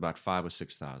level is about 5,000 or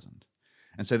 6,000.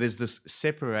 And so there's this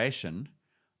separation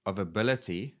of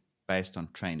ability based on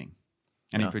training.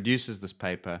 And he produces this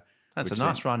paper. That's a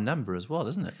nice round number as well,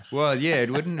 isn't it? Well, yeah, it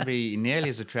wouldn't be nearly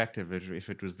as attractive if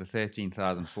it was the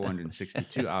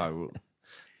 13,462 hour rule.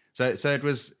 So it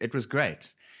was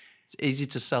great. It's easy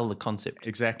to sell the concept.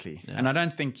 Exactly. Yeah. And I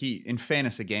don't think in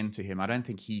fairness again to him, I don't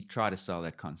think he tried to sell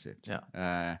that concept.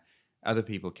 Yeah. Other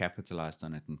people capitalized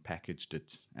on it and packaged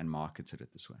it and marketed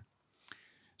it this way.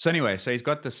 So anyway, he's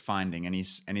got this finding, and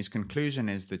his conclusion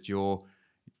is that your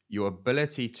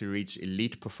ability to reach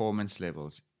elite performance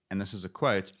levels, and this is a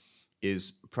quote,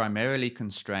 is primarily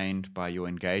constrained by your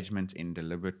engagement in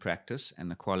deliberate practice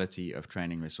and the quality of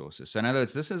training resources. So in other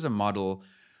words, this is a model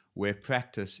where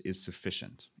practice is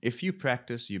sufficient. If you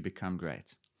practice, you become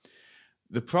great.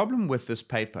 The problem with this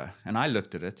paper, and I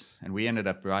looked at it, and we ended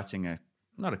up writing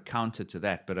not a counter to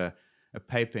that, but a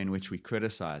paper in which we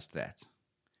criticized that,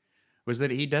 was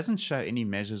that he doesn't show any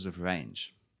measures of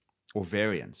range or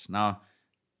variance. Now,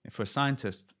 for a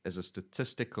scientist, as a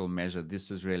statistical measure,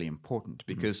 this is really important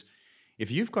because if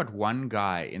you've got one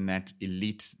guy in that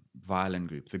elite violin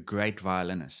group, the great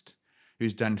violinist,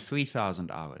 who's done 3,000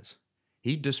 hours,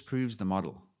 he disproves the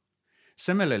model.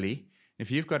 Similarly,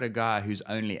 if you've got a guy who's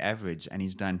only average and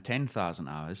he's done 10,000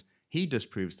 hours, he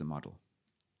disproves the model,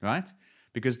 right?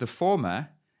 Because the former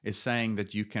is saying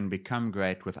that you can become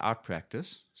great without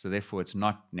practice, so therefore it's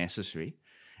not necessary.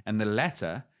 And the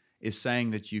latter is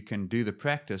saying that you can do the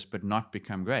practice but not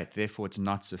become great, therefore it's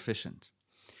not sufficient.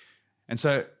 And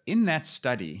so in that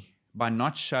study, by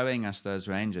not showing us those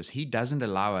ranges, he doesn't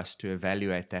allow us to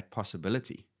evaluate that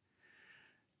possibility.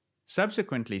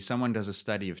 Subsequently, someone does a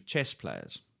study of chess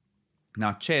players.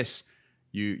 Now, chess,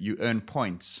 you earn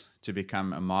points to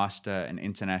become a master, an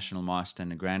international master,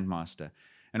 and a grandmaster.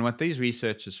 And what these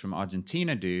researchers from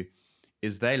Argentina do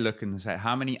is they look and say,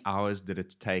 how many hours did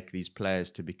it take these players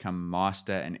to become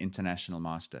master and international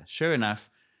master? Sure enough,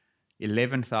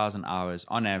 11,000 hours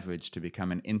on average to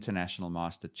become an international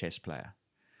master chess player.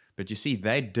 But you see,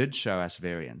 they did show us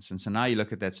variance. And so now you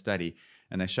look at that study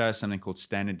and they show us something called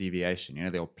standard deviation.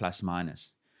 They're all plus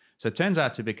minus. So it turns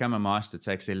out to become a master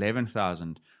takes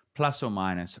 11,000 plus or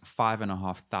minus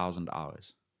 5,500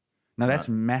 hours. Now that's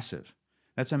massive.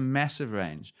 That's a massive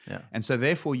range. Yeah. And so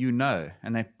therefore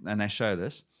and they show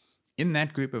this, in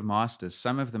that group of masters,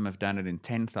 some of them have done it in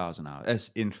 10,000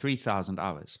 hours, in 3,000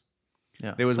 hours.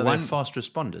 Yeah. There was so one they're fast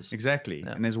responders. Exactly.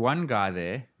 Yeah. And there's one guy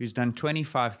there who's done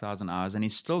 25,000 hours and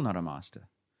he's still not a master.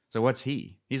 So what's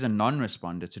he? He's a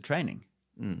non-responder to training.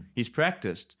 He's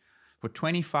practiced for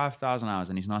 25,000 hours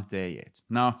and he's not there yet.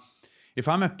 Now, if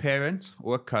I'm a parent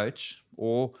or a coach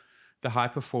or the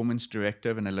high-performance director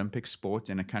of an Olympic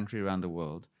sport in a country around the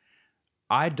world,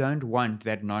 I don't want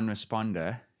that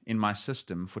non-responder in my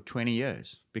system for 20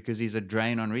 years because he's a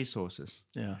drain on resources.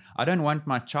 Yeah. I don't want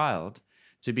my child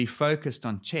to be focused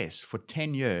on chess for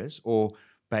 10 years or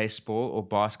baseball or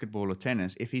basketball or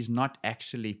tennis if he's not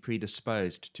actually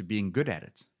predisposed to being good at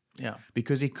it. Yeah.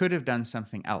 Because he could have done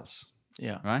something else.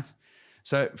 Yeah. Right?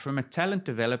 So from a talent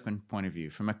development point of view,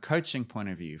 from a coaching point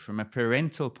of view, from a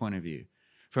parental point of view,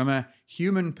 from a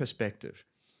human perspective,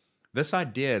 this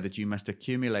idea that you must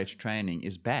accumulate training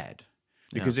is bad.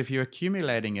 Because if you're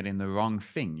accumulating it in the wrong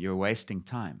thing, you're wasting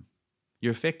time.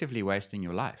 You're effectively wasting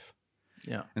your life.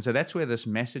 Yeah. And so that's where this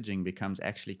messaging becomes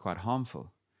actually quite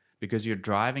harmful, because you're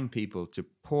driving people to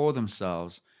pour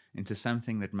themselves into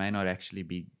something that may not actually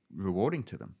be rewarding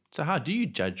to them. So how do you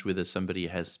judge whether somebody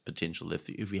has potential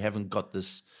if we haven't got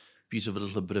this beautiful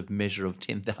little bit of measure of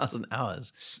 10,000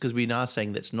 hours? Because we're now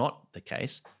saying that's not the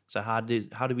case. So how do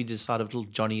we decide if little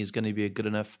Johnny is going to be a good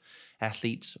enough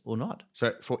athlete or not?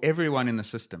 So for everyone in the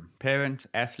system, parent,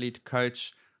 athlete,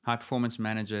 coach, high-performance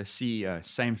manager, CEO,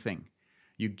 same thing.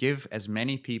 You give as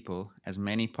many people as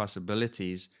many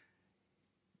possibilities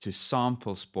to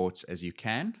sample sports as you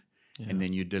can, and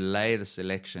then you delay the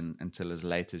selection until as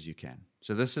late as you can.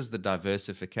 So this is the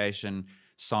diversification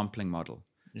sampling model.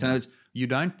 So in other words, you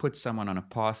don't put someone on a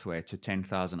pathway to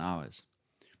 10,000 hours.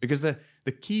 Because the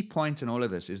key point in all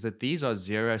of this is that these are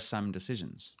zero-sum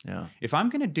decisions. Yeah. If I'm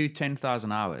going to do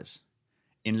 10,000 hours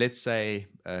in, let's say,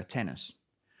 tennis,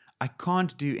 I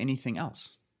can't do anything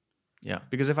else. Yeah.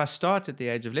 Because if I start at the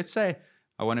age of, let's say,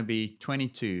 I want to be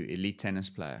 22, elite tennis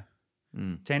player,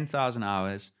 10,000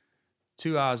 hours,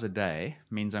 2 hours a day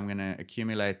means I'm going to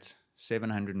accumulate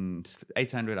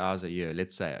 800 hours a year,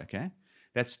 let's say, okay?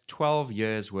 That's 12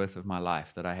 years worth of my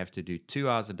life that I have to do 2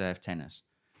 hours a day of tennis.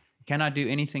 Can I do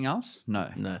anything else? No.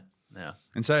 No. Yeah.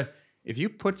 And so if you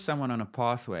put someone on a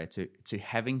pathway to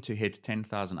having to hit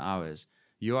 10,000 hours,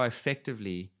 you are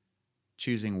effectively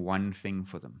choosing one thing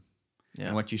for them. Yeah.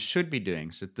 And what you should be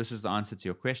doing, so this is the answer to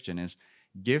your question, is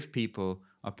give people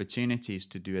opportunities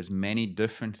to do as many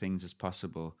different things as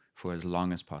possible for as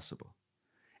long as possible.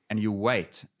 And you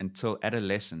wait until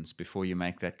adolescence before you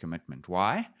make that commitment.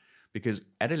 Why? Because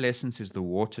adolescence is the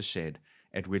watershed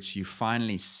at which you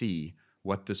finally see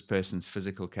what this person's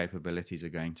physical capabilities are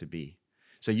going to be.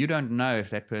 So you don't know if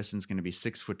that person's going to be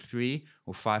 6'3"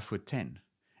 or 5'10",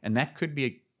 and that could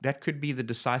be the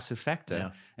decisive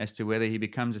factor as to whether he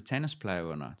becomes a tennis player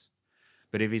or not.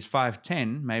 But if he's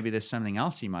 5'10", maybe there's something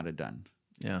else he might have done.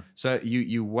 Yeah. So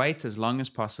you wait as long as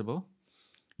possible,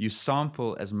 you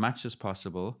sample as much as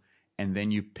possible, and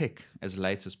then you pick as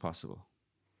late as possible.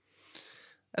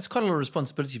 That's quite a lot of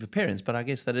responsibility for parents, but I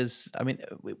guess that is, I mean,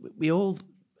 we all,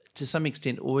 to some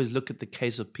extent, always look at the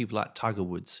case of people like Tiger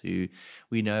Woods, who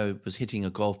we know was hitting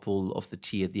a golf ball off the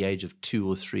tee at the age of 2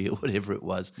 or 3 or whatever it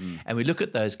was. And we look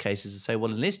at those cases and say,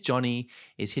 well, unless Johnny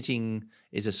is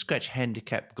a scratch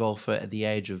handicap golfer at the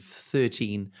age of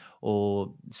 13,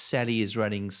 or Sally is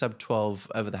running sub 12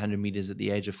 over the 100 meters at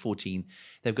the age of 14,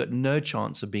 they've got no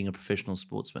chance of being a professional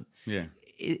sportsman. Yeah.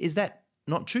 Is that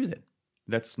not true then?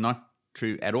 That's not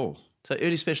true at all. So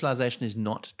early specialization is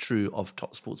not true of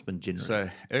top sportsmen generally. So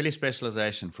early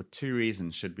specialization for 2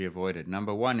 reasons should be avoided.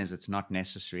 Number 1 is it's not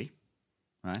necessary,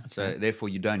 right? Okay. So therefore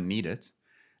you don't need it.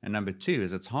 And number 2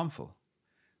 is it's harmful.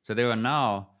 So there are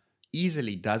now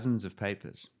easily dozens of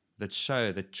papers that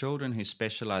show that children who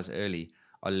specialize early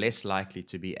are less likely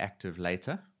to be active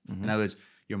later. In other words,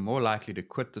 you're more likely to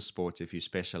quit the sport if you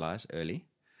specialize early.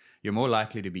 You're more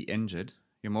likely to be injured.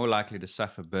 You're more likely to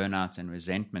suffer burnout and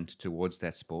resentment towards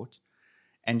that sport.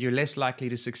 And you're less likely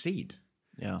to succeed.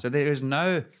 Yeah. So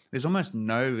there's almost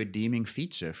no redeeming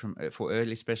feature for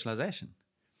early specialization.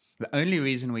 The only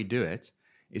reason we do it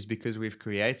is because we've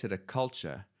created a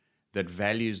culture that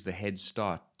values the head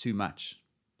start too much.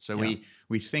 So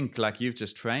we think, like you've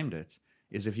just framed it,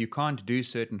 is if you can't do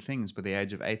certain things by the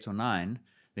age of 8 or 9,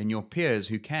 then your peers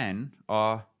who can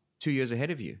are 2 years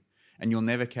ahead of you, and you'll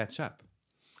never catch up.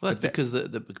 Well, that's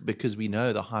because we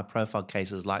know the high-profile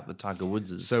cases like the Tiger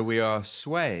Woodses. So we are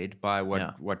swayed by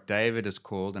what David has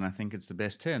called, and I think it's the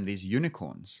best term, these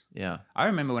unicorns. Yeah. I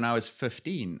remember when I was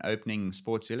 15 opening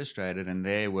Sports Illustrated, and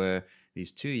there were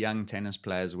these 2 young tennis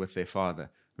players with their father,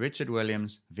 Richard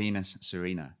Williams, Venus,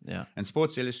 Serena. Yeah. And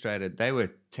Sports Illustrated, they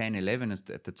were 10, 11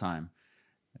 at the time.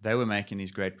 They were making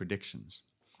these great predictions.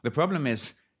 The problem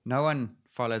is no one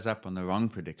follows up on the wrong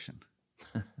prediction.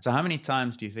 So how many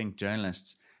times do you think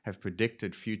journalists have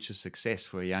predicted future success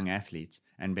for a young athlete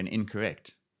and been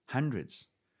incorrect? Hundreds.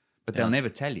 But they'll never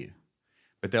tell you.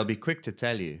 But they'll be quick to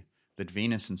tell you that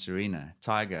Venus and Serena,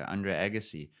 Tiger, Andre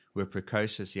Agassi were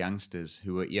precocious youngsters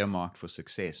who were earmarked for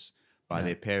success by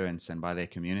their parents and by their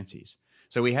communities.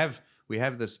 So we have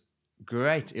this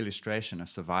great illustration of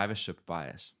survivorship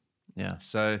bias. Yeah.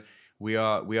 So we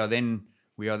are then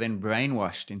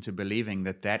brainwashed into believing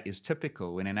that is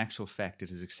typical when in actual fact it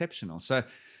is exceptional. So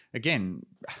again,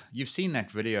 you've seen that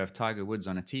video of Tiger Woods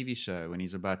on a TV show when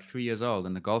he's about 3 years old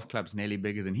and the golf club's nearly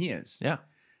bigger than he is. Yeah.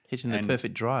 Hitting the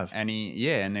perfect drive. And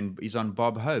then he's on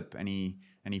Bob Hope and he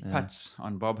putts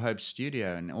on Bob Hope's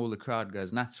studio and all the crowd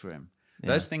goes nuts for him. Yeah.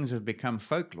 Those things have become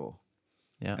folklore.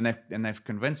 Yeah. And they've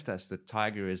convinced us that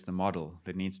Tiger is the model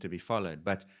that needs to be followed.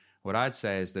 But what I'd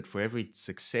say is that for every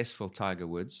successful Tiger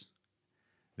Woods,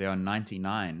 there are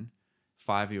 99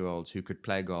 5-year-olds who could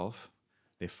play golf.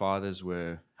 Their fathers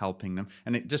were helping them.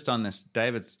 And just on this,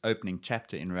 David's opening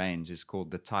chapter in Range is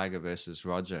called the Tiger versus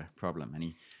Roger problem.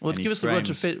 Give us the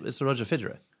Roger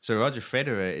Federer. So Roger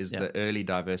Federer is the early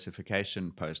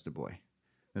diversification poster boy.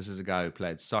 This is a guy who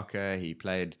played soccer. He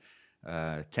played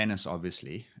tennis,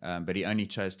 obviously, but he only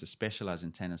chose to specialize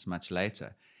in tennis much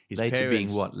later. His later parents,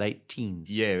 being what? Late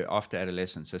teens? Yeah, after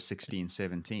adolescence, so 16,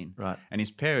 17. Right. And his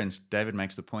parents, David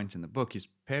makes the point in the book, his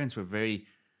parents were very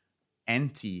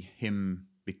anti him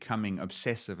becoming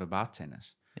obsessive about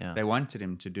tennis. Yeah. They wanted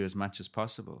him to do as much as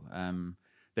possible.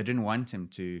 They didn't want him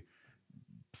to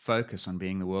focus on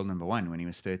being the world number 1 when he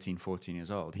was 13, 14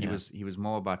 years old. He was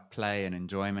more about play and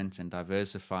enjoyment and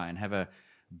diversify and have a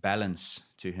balance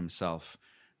to himself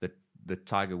that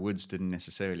Tiger Woods didn't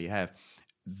necessarily have.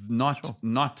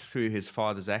 Not through his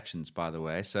father's actions, by the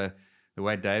way. So the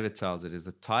way David tells it is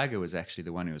that Tiger was actually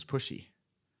the one who was pushy.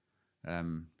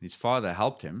 His father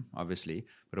helped him, obviously,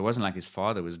 but it wasn't like his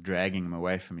father was dragging him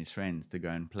away from his friends to go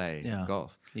and play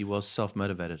golf. He was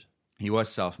self-motivated.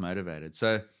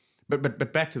 So,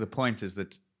 but back to the point is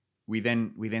that we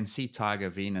then see Tiger,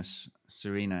 Venus,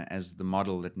 Serena as the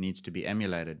model that needs to be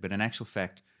emulated. But in actual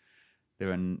fact,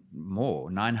 there are more.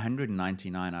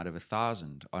 999 out of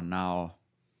 1,000 are now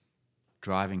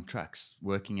driving trucks,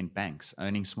 working in banks,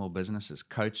 owning small businesses,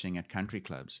 coaching at country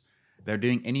clubs. They're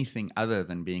doing anything other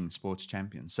than being sports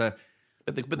champions. So,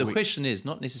 but the question is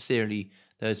not necessarily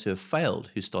those who have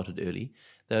failed who started early,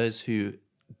 those who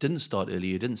didn't start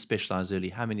early, who didn't specialize early,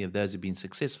 how many of those have been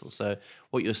successful? So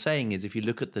what you're saying is if you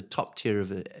look at the top tier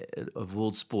of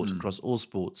world sport across all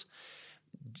sports,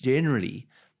 generally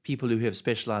people who have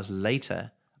specialized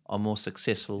later are more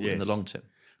successful in the long term.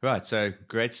 Right. So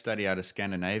great study out of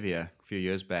Scandinavia a few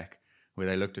years back where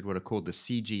they looked at what are called the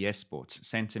CGS sports,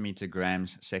 centimeter,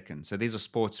 grams, seconds. So these are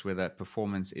sports where the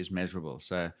performance is measurable.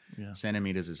 So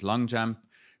centimeters is long jump,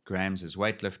 grams is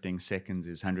weightlifting, seconds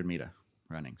is 100-meter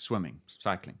running, swimming,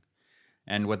 cycling.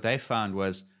 And what they found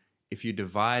was if you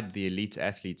divide the elite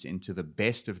athletes into the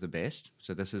best of the best,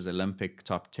 so this is Olympic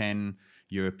top 10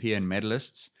 European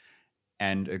medalists,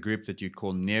 and a group that you'd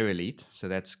call near elite, so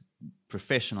that's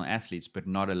professional athletes but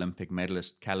not Olympic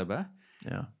medalist caliber.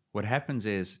 Yeah. What happens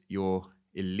is your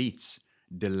elites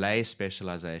delay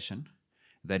specialization,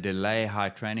 they delay high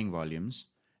training volumes,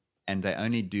 and they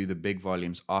only do the big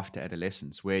volumes after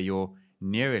adolescence, where your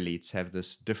near elites have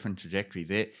this different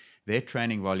trajectory. Their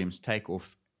training volumes take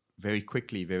off very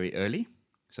quickly, very early,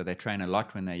 so they train a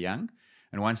lot when they're young,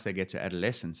 and once they get to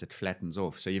adolescence, it flattens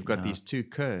off. So you've got these two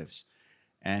curves,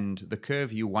 and the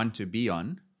curve you want to be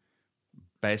on,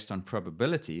 based on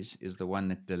probabilities, is the one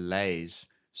that delays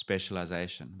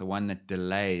specialization, the one that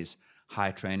delays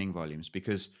high training volumes,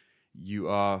 because you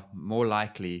are more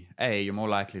likely, you're more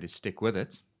likely to stick with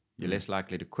it, you're less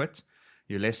likely to quit,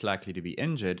 you're less likely to be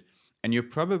injured, and you're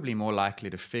probably more likely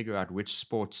to figure out which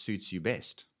sport suits you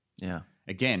best. Yeah.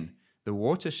 Again, the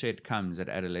watershed comes at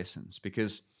adolescence,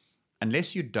 because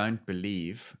unless you don't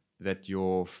believe that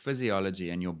your physiology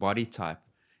and your body type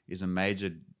is a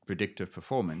major predictor of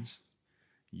performance,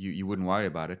 you wouldn't worry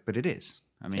about it, but it is.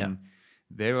 I mean,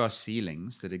 there are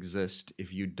ceilings that exist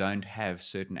if you don't have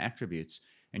certain attributes,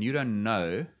 and you don't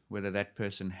know whether that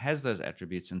person has those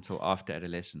attributes until after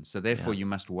adolescence. So therefore, you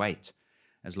must wait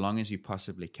as long as you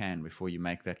possibly can before you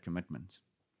make that commitment.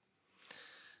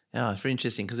 Yeah, it's very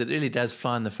interesting because it really does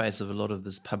fly in the face of a lot of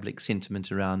this public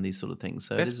sentiment around these sort of things.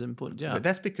 So it is important. Yeah, but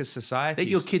that's because society. Let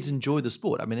your kids enjoy the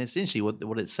sport. I mean, essentially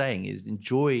what it's saying is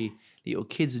let your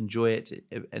kids enjoy it,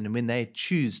 and when they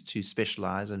choose to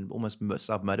specialize and almost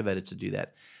self-motivated to do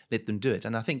that, let them do it.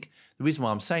 And I think the reason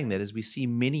why I'm saying that is we see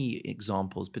many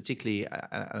examples, particularly,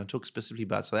 and I talk specifically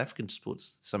about South African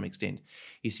sports to some extent.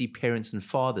 You see parents and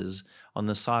fathers on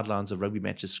the sidelines of rugby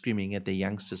matches screaming at their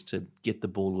youngsters to get the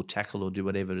ball or tackle or do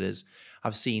whatever it is.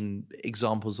 I've seen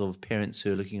examples of parents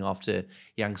who are looking after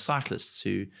young cyclists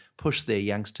who push their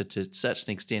youngster to such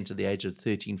an extent at the age of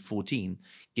 13, 14,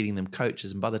 getting them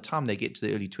coaches. And by the time they get to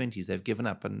the early 20s, they've given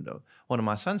up. And one of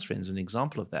my son's friends is an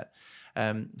example of that.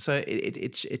 So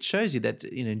it shows you that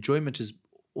enjoyment is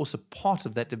also part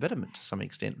of that development to some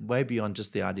extent, way beyond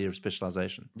just the idea of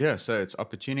specialization. Yeah, so it's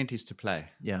opportunities to play.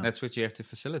 Yeah. That's what you have to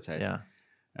facilitate. Yeah.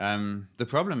 The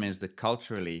problem is that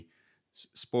culturally,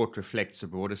 sport reflects a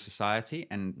broader society,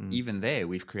 and even there,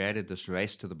 we've created this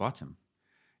race to the bottom.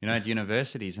 At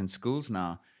universities and schools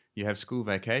now, you have school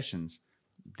vacations.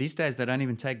 These days, they don't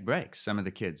even take breaks, some of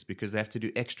the kids, because they have to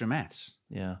do extra maths.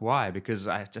 Yeah. Why? Because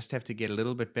I just have to get a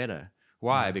little bit better.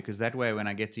 Why? Because that way, when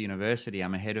I get to university,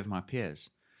 I'm ahead of my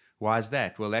peers. Why is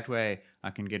that? Well, that way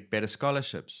I can get better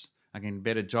scholarships. I can get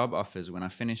better job offers when I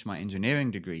finish my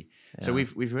engineering degree. Yeah. So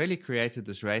we've really created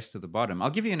this race to the bottom. I'll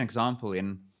give you an example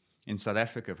in South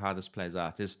Africa of how this plays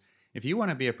out. Is if you want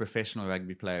to be a professional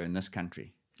rugby player in this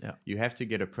country, you have to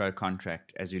get a pro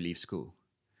contract as you leave school.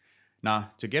 Now,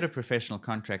 to get a professional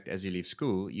contract as you leave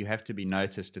school, you have to be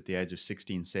noticed at the age of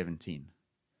 16, 17.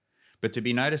 But to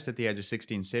be noticed at the age of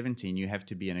 16, 17, you have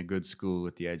to be in a good school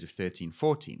at the age of 13,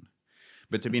 14.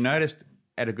 But to be noticed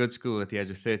at a good school at the age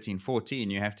of 13,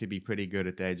 14, you have to be pretty good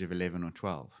at the age of 11 or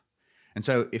 12. And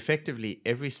so effectively,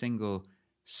 every single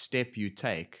step you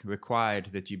take required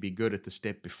that you be good at the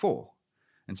step before.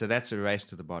 And so that's a race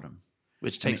to the bottom.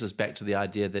 Which takes us back to the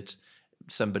idea that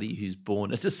somebody who's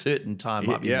born at a certain time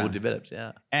might be more developed.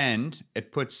 Yeah. And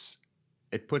it puts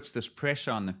this pressure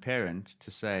on the parent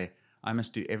to say, I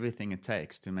must do everything it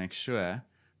takes to make sure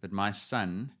that my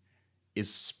son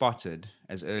is spotted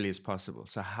as early as possible.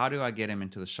 So how do I get him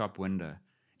into the shop window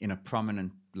in a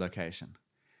prominent location?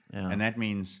 Yeah. And that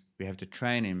means we have to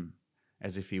train him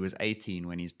as if he was 18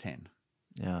 when he's 10.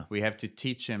 Yeah. We have to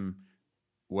teach him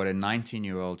what a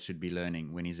 19-year-old should be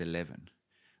learning when he's 11.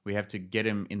 We have to get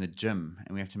him in the gym,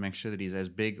 and we have to make sure that he's as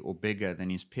big or bigger than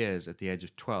his peers at the age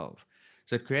of 12.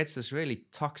 So it creates this really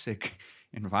toxic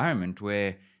environment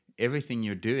where everything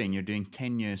you're doing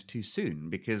 10 years too soon,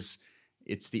 because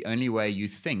it's the only way you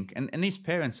think. And these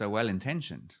parents are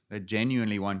well-intentioned. They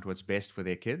genuinely want what's best for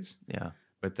their kids. Yeah.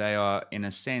 But they are, in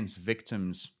a sense,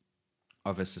 victims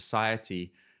of a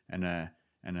society and a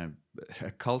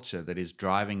culture that is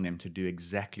driving them to do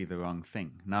exactly the wrong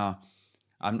thing. Now,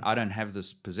 I don't have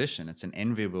this position. It's an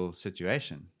enviable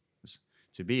situation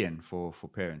to be in for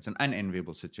parents. An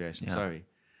unenviable situation, sorry.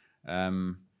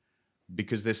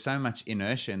 Because there's so much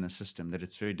inertia in the system that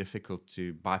it's very difficult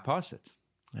to bypass it.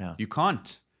 Yeah. You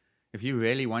can't. If you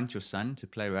really want your son to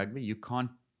play rugby, you can't.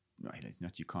 No,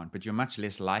 not you can't, but you're much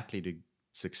less likely to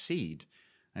succeed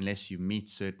unless you meet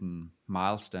certain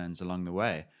milestones along the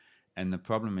way. And the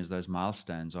problem is those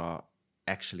milestones are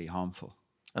actually harmful.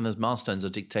 And those milestones are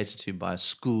dictated to by a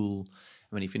school.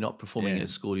 I mean, if you're not performing at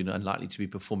school, you're unlikely to be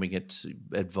performing at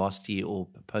varsity or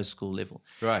post-school level.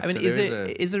 Right. I mean,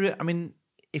 so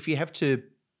if you have to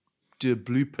do a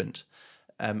blueprint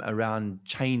around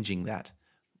changing that,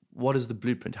 what is the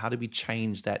blueprint? How do we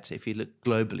change that if you look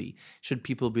globally? Should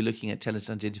people be looking at talent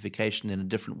identification in a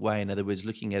different way? In other words,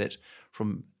 looking at it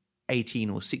from 18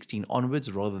 or 16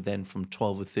 onwards rather than from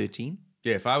 12 or 13?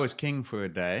 Yeah, if I was king for a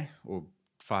day or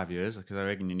 5 years, because I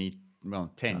reckon you need,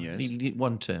 10 years. You need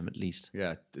one term at least.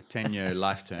 Yeah, a 10-year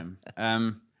life term.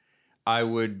 I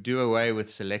would do away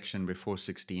with selection before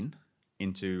 16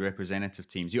 into representative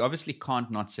teams. You obviously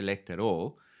can't not select at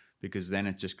all, because then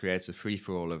it just creates a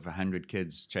free-for-all of 100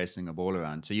 kids chasing a ball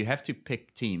around. So you have to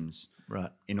pick teams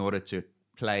in order to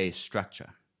play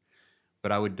structure.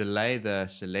 But I would delay the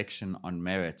selection on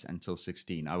merit until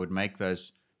 16. I would make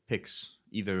those picks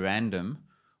either random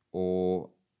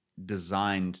or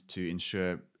designed to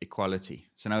ensure equality.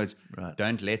 So in other words,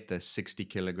 don't let the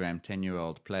 60-kilogram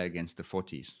 10-year-old play against the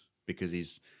 40s because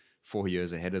he's 4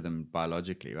 years ahead of them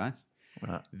biologically, right?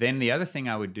 Right. Then the other thing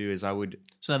I would do is So in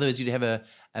other words, you'd have a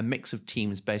mix of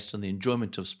teams based on the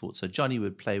enjoyment of sport. So Johnny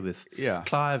would play with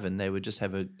Clive, and they would just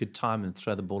have a good time and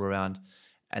throw the ball around.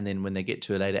 And then when they get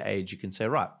to a later age, you can say,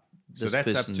 right, so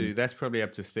that's probably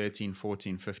up to 13,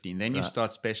 14, 15. Then you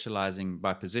start specializing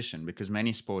by position, because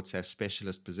many sports have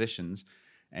specialist positions,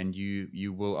 and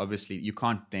you will obviously, you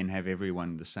can't then have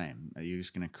everyone the same. You're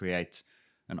just going to create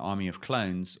an army of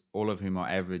clones, all of whom are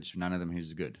average, none of them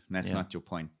who's good. And that's not your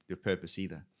point, your purpose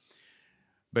either.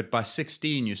 But by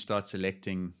 16, you start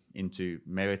selecting into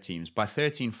merit teams. By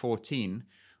 13, 14,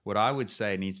 what I would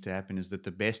say needs to happen is that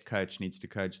the best coach needs to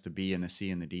coach the B and the C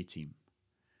and the D team.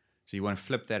 So you want to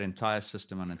flip that entire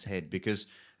system on its head, because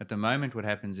at the moment what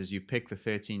happens is you pick the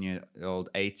 13-year-old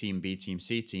A team, B team,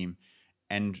 C team,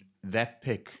 and that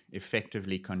pick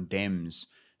effectively condemns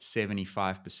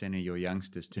 75% of your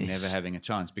youngsters to never having a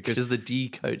chance, because the D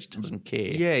coach doesn't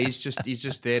care. Yeah, he's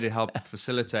just there to help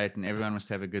facilitate, and everyone must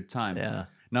have a good time. Yeah.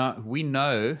 Now we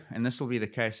know, and this will be the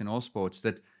case in all sports,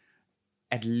 that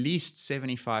at least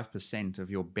 75%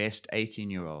 of your best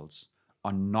 18-year-olds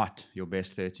are not your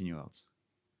best 13-year-olds.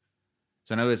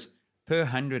 So in other words, per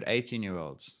 100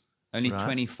 18-year-olds, only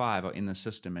 25 are in the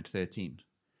system at 13.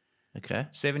 Okay.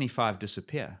 75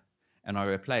 disappear and are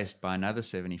replaced by another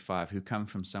 75 who come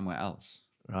from somewhere else.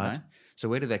 Right? So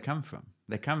where do they come from?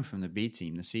 They come from the B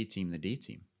team, the C team, the D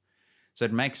team. So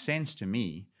it makes sense to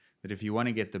me that if you want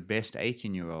to get the best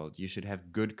 18-year-old, you should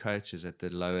have good coaches at the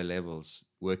lower levels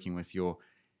working with your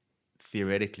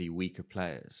theoretically weaker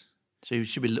players. So you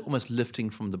should be almost lifting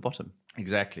from the bottom.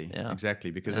 Exactly.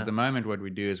 Because at the moment what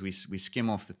we do is we skim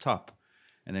off the top,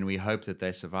 and then we hope that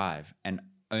they survive, and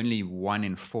only 1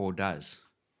 in 4 does.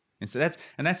 And so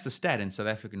that's the stat in South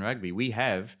African rugby. We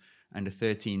have under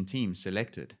 13 teams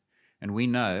selected, and we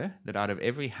know that out of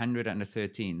every 100 under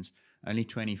 13s, only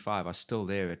 25 are still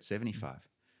there at 75,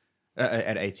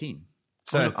 at 18.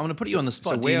 So I'm going to put you on the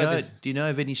spot. Do you know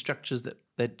of any structures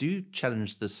that do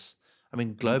challenge this? I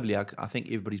mean, globally, I think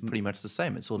everybody's pretty much the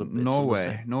same. It's all the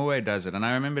same. Norway does it, and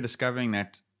I remember discovering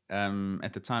that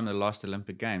at the time of the last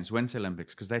Olympic Games, Winter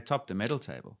Olympics, because they topped the medal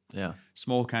table. Yeah,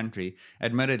 small country.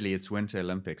 Admittedly, it's Winter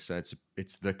Olympics, so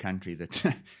it's the country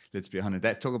that let's be honest.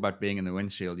 That talk about being in the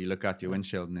windshield. You look out your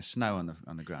windshield and there's snow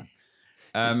on the ground.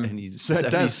 So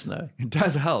it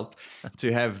does help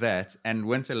to have that. And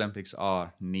Winter Olympics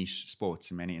are niche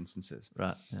sports in many instances.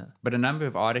 Right. Yeah. But a number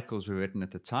of articles were written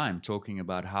at the time talking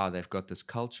about how they've got this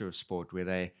culture of sport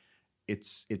where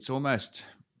it's almost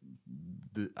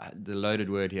the loaded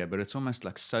word here, but it's almost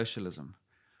like socialism,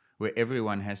 where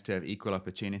everyone has to have equal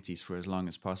opportunities for as long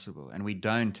as possible. And we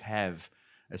don't have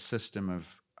a system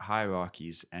of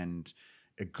hierarchies and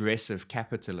aggressive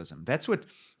capitalism. That's what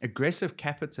aggressive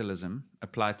capitalism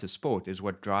applied to sport is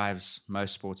what drives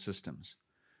most sports systems,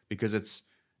 because it's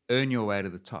earn your way to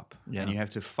the top and you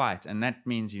have to fight. And that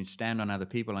means you stand on other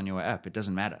people on your way up. It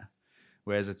doesn't matter.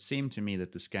 Whereas it seemed to me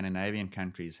that the Scandinavian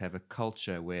countries have a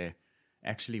culture where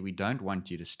actually we don't want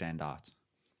you to stand out.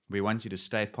 We want you to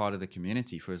stay part of the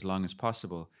community for as long as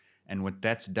possible. And what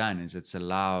that's done is it's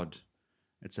allowed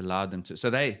them to.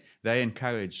 So they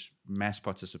encourage mass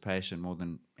participation more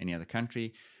than any other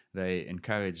country. They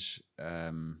encourage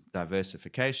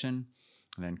diversification.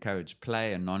 They encourage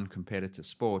play and non-competitive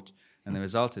sport. And the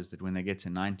result is that when they get to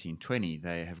 1920,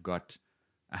 they have got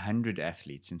 100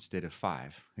 athletes instead of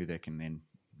 5 who they can then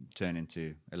turn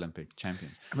into Olympic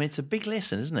champions. I mean, it's a big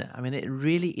lesson, isn't it? I mean, it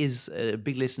really is a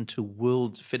big lesson to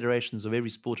world federations of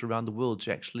every sport around the world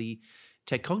to actually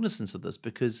take cognizance of this,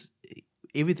 because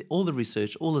all the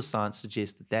research, all the science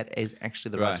suggests that is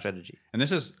actually the right strategy. And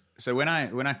this is so when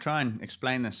I try and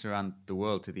explain this around the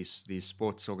world to these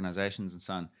sports organizations and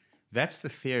so on, that's the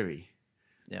theory.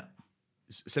 Yeah.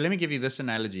 So let me give you this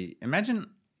analogy.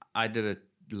 Imagine I did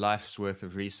a life's worth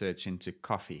of research into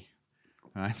coffee.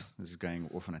 Right? This is going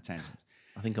off on a tangent.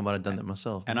 I think I might have done that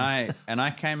myself. And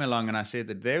I came along and I said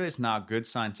that there is now good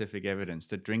scientific evidence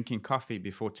that drinking coffee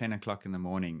before 10 o'clock in the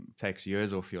morning takes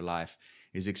years off your life,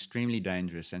 is extremely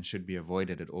dangerous and should be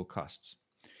avoided at all costs.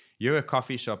 You're a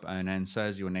coffee shop owner and so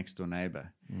is your next door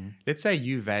neighbor. Let's say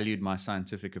you valued my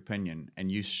scientific opinion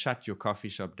and you shut your coffee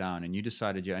shop down and you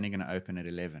decided you're only going to open at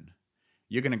 11.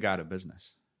 You're going to go out of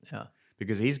business. Yeah.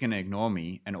 Because he's going to ignore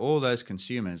me and all those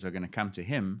consumers are going to come to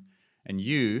him, and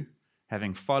you,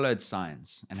 having followed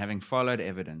science and having followed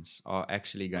evidence, are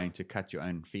actually going to cut your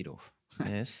own feet off.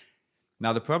 Yes.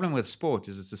 Now, the problem with sport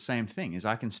is it's the same thing, is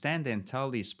I can stand there and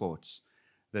tell these sports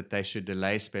that they should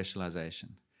delay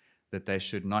specialization, that they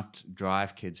should not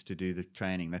drive kids to do the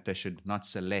training, that they should not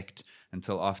select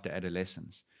until after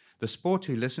adolescence. The sport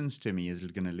who listens to me is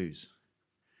going to lose,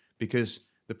 because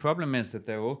The problem is that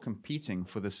they're all competing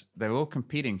for this. They're all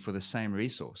competing for the same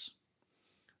resource.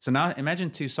 So now imagine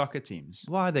two soccer teams.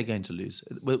 Why are they going to lose?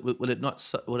 Will it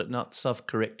not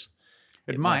self-correct?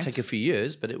 It might might take a few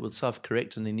years, but it will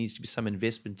self-correct, and there needs to be some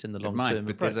investment in the long term.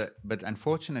 But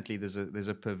unfortunately, there's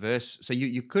a perverse. So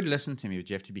you could listen to me, but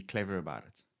you have to be clever about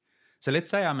it. So let's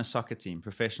say I'm a soccer team,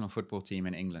 professional football team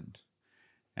in England,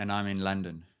 and I'm in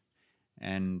London.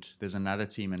 And there's another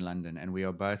team in London, and we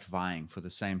are both vying for the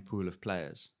same pool of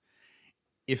players.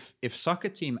 If soccer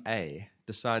team A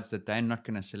decides that they're not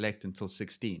going to select until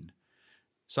 16,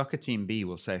 soccer team B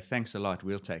will say, thanks a lot,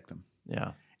 we'll take them.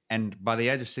 Yeah. And by the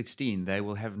age of 16, they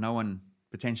will have no one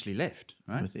potentially left,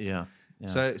 right? Yeah.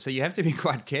 So you have to be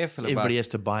quite careful about... Everybody has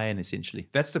to buy in, essentially.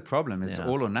 That's the problem. It's Yeah.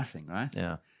 all or nothing, right?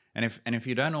 Yeah. And if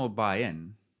you don't all buy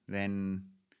in, then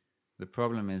the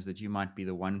problem is that you might be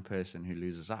the one person who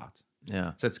loses out.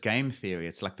 Yeah. So it's game theory.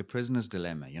 It's like the prisoner's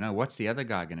dilemma. What's the other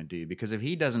guy going to do? Because if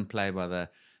he doesn't play by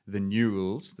the new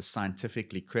rules, the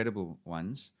scientifically credible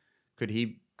ones, could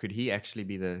he actually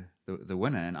be the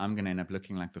winner? And I'm going to end up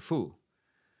looking like the fool.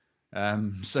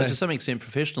 So to some extent,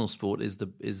 professional sport is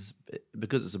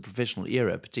because it's a professional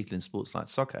era, particularly in sports like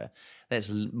soccer.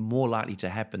 That's more likely to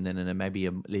happen than in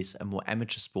a more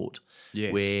amateur sport,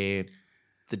 Yes. where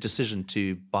the decision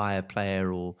to buy a player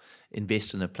or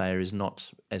invest in a player is not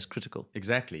as critical.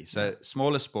 Exactly. So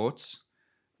smaller sports.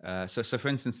 So for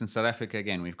instance, in South Africa,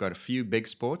 again, we've got a few big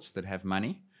sports that have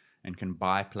money and can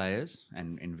buy players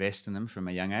and invest in them from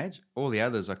a young age. All the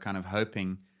others are kind of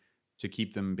hoping to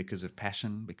keep them because of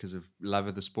passion, because of love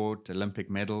of the sport, Olympic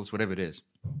medals, whatever it is.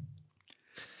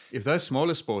 If those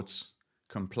smaller sports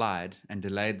complied and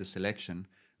delayed the selection,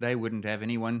 they wouldn't have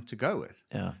anyone to go with.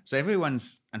 Yeah. So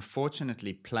everyone's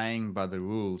unfortunately playing by the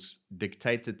rules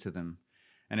dictated to them.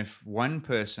 And if one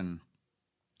person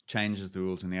changes the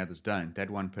rules and the others don't,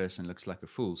 that one person looks like a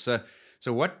fool. So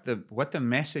what the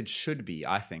message should be,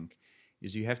 I think,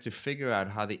 is you have to figure out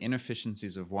how the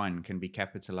inefficiencies of one can be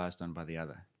capitalized on by the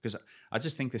other. Because I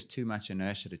just think there's too much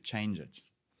inertia to change it.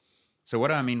 So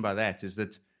what I mean by that is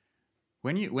that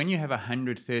when you have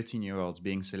 100 13-year-olds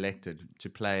being selected to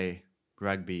play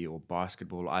rugby or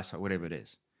basketball, ice hockey, whatever it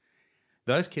is,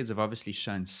 those kids have obviously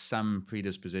shown some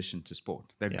predisposition to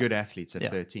sport. They're good athletes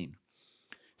at 13.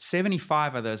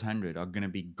 75 of those 100 are going to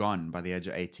be gone by the age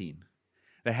of 18.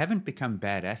 They haven't become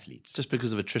bad athletes. Just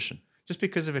because of attrition.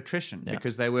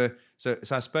 Because they were so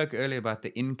I spoke earlier about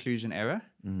the inclusion error.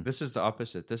 This is the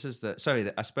opposite.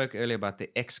 I spoke earlier about the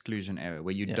exclusion error,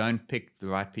 where you don't pick the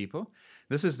right people.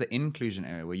 This is the inclusion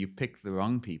error, where you pick the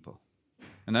wrong people.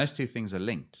 And those two things are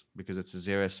linked because it's a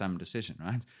zero-sum decision,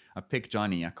 right? I pick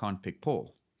Johnny, I can't pick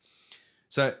Paul.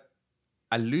 So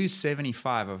I lose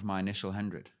 75 of my initial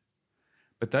 100.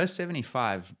 But those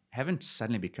 75 haven't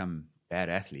suddenly become bad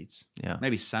athletes. Yeah.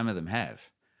 Maybe some of them have.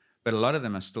 But a lot of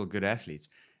them are still good athletes.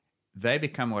 They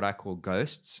become what I call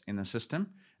ghosts in the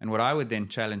system. And what I would then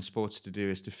challenge sports to do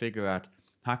is to figure out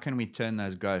how can we bring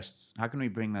those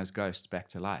ghosts back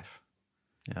to life?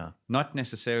 Yeah. Not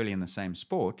necessarily in the same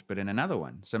sport, but in another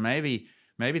one. So maybe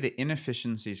the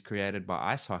inefficiencies created by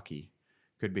ice hockey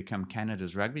could become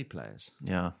Canada's rugby players.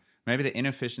 Yeah. Maybe the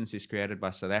inefficiencies created by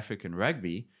South African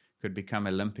rugby could become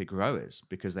Olympic rowers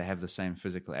because they have the same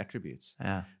physical attributes.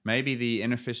 Yeah. Maybe the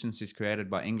inefficiencies created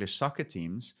by English soccer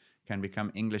teams can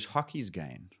become English hockey's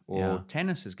gain or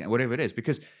tennis's gain, whatever it is.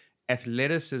 Because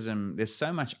athleticism, there's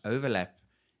so much overlap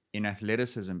in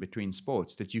athleticism between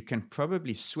sports that you can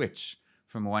probably switch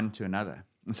from one to another.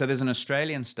 And so there's an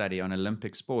Australian study on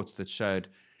Olympic sports that showed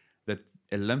that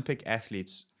Olympic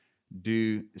athletes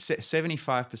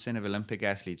 75% of Olympic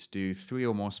athletes do 3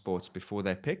 or more sports before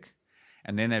they pick,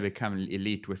 and then they become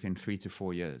elite within 3 to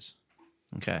 4 years.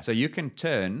 Okay. So you can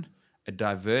turn a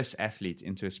diverse athlete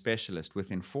into a specialist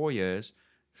within 4 years,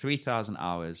 3,000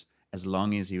 hours, as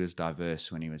long as he was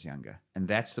diverse when he was younger. And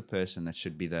that's the person that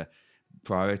should be the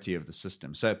priority of the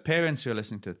system. So parents who are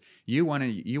listening to it, you want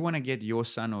to get your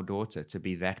son or daughter to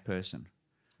be that person.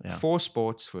 Yeah. 4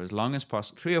 sports for as long as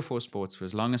possible, 3 or 4 sports for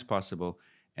as long as possible,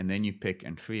 and then you pick,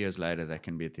 and 3 years later they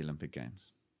can be at the Olympic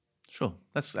Games. Sure.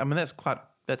 That's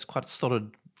quite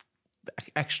solid,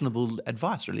 actionable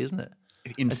advice, really, isn't it?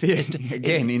 In theory,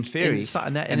 in theory.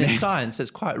 In science,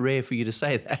 it's quite rare for you to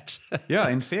say that. Yeah,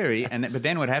 in theory. But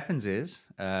then what happens is,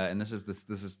 and this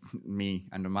is me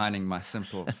undermining my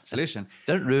simple solution.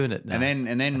 Don't ruin it now.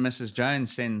 And then Mrs.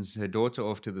 Jones sends her daughter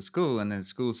off to the school, and the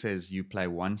school says, you play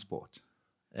 1 sport.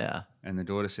 Yeah. And the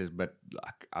daughter says, but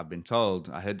like, I've been told,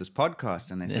 I heard this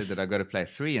podcast, and they said that I got to play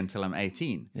 3 until I'm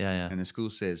 18. Yeah. And the school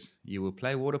says, you will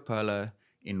play water polo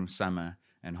in summer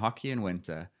and hockey in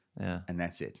winter. Yeah. And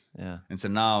that's it. Yeah. And so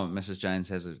now Mrs. Jones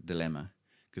has a dilemma.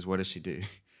 because what does she do?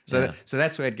 So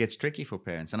that's where it gets tricky for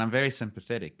parents. And I'm very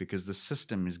sympathetic because the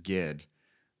system is geared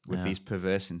with these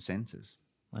perverse incentives.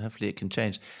 Well, hopefully it can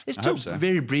change. Let's I talk hope so.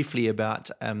 very briefly about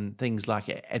things like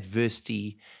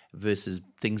adversity versus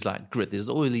things like grit. There's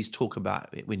always these talk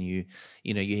about when you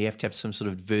have to have some sort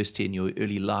of adversity in your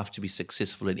early life to be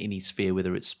successful in any sphere,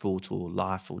 whether it's sport or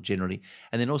life or generally.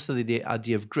 And then also the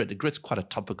idea of grit. Grit's quite a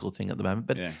topical thing at the moment.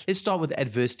 But let's start with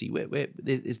adversity. Where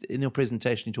in your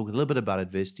presentation, you talk a little bit about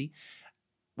adversity.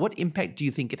 What impact do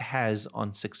you think it has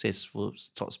on successful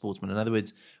sportsmen? In other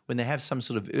words, when they have some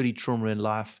sort of early trauma in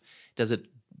life, does it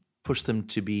push them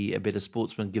to be a better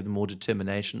sportsman, give them more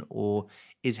determination, or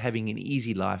is having an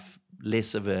easy life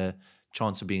less of a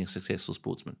chance of being a successful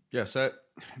sportsman? Yeah, so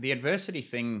the adversity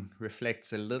thing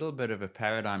reflects a little bit of a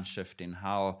paradigm shift in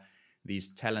how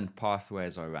these talent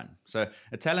pathways are run. So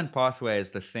a talent pathway is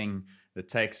the thing that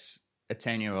takes a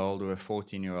 10-year-old or a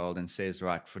 14-year-old and says,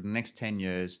 right, for the next 10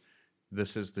 years,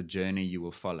 this is the journey you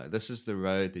will follow. This is the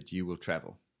road that you will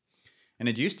travel. And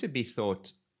it used to be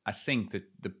thought, I think, that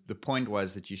the point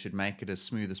was that you should make it as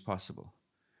smooth as possible.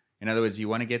 In other words, you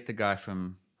want to get the guy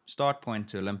from start point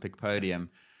to Olympic podium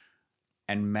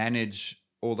and manage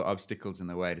all the obstacles in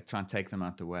the way to try and take them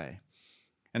out the way.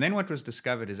 And then what was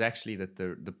discovered is actually that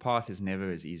the path is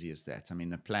never as easy as that. I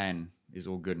mean, the plan is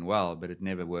all good and well, but it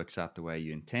never works out the way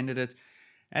you intended it.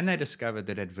 And they discovered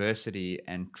that adversity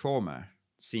and trauma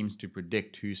seems to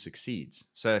predict who succeeds.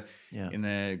 So in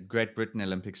the Great Britain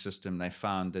Olympic system, they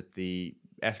found that the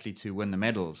athletes who win the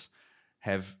medals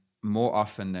have more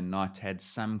often than not had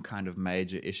some kind of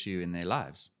major issue in their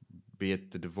lives, be it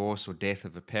the divorce or death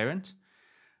of a parent,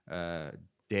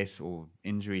 death or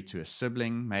injury to a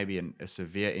sibling, maybe a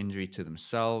severe injury to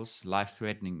themselves,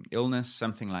 life-threatening illness,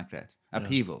 something like that,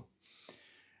 upheaval.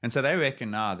 And so they reckon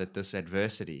now that this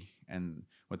adversity and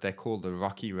what they call the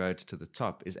rocky road to the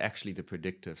top is actually the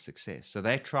predictor of success. So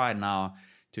they try now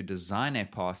to design a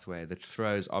pathway that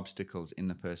throws obstacles in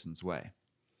the person's way.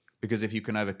 Because if you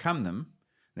can overcome them,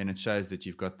 then it shows that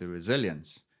you've got the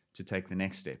resilience to take the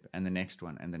next step and the next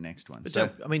one and the next one.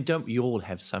 But don't we all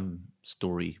have some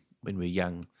story when we're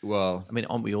young? Well, I mean,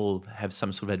 aren't we all have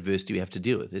some sort of adversity we have to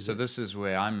deal with? This is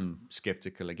where I'm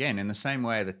skeptical again. In the same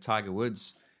way that Tiger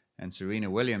Woods and Serena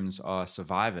Williams are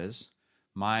survivors,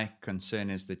 my concern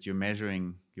is that you're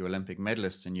measuring your Olympic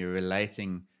medalists and you're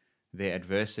relating their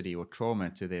adversity or trauma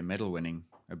to their medal-winning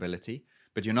ability,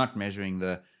 but you're not measuring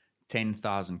the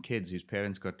 10,000 kids whose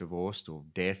parents got divorced or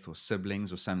death or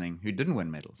siblings or something who didn't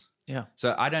win medals. Yeah.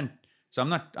 So I'm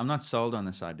not sold on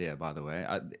this idea, by the way.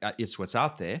 It's what's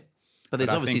out there. But there's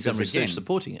obviously some research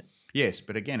supporting it. Yes,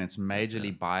 but again, it's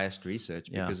majorly biased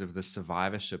research because of the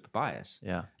survivorship bias.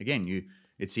 Yeah. Again,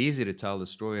 it's easy to tell the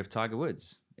story of Tiger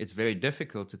Woods. It's very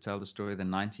difficult to tell the story that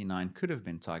 99 could have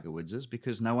been Tiger Woods's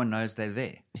because no one knows they're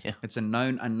there. Yeah. It's a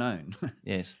known unknown.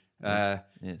 Yes. Yes.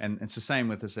 And it's the same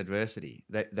with this adversity.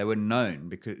 They were known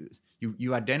because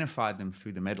you identified them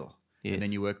through the medal, and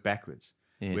then you work backwards.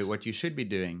 Yes. Where what you should be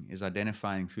doing is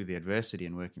identifying through the adversity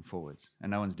and working forwards,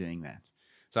 and no one's doing that.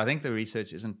 So I think the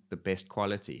research isn't the best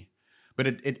quality. But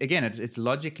it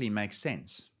logically makes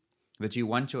sense that you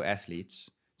want your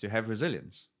athletes to have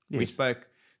resilience. Yes. We spoke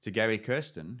to Gary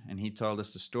Kirsten, and he told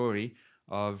us the story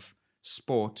of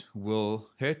sport will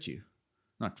hurt you.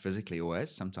 Not physically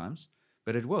always, sometimes,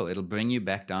 but it will. It'll bring you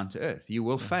back down to earth. You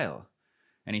will fail.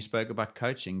 And he spoke about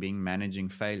coaching being managing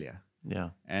failure. Yeah.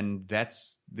 And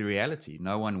that's the reality.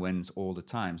 No one wins all the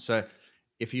time. So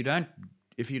if you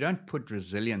don't put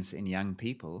resilience in young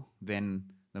people, then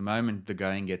the moment the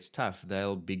going gets tough,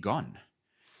 they'll be gone,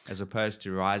 as opposed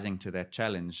to rising to that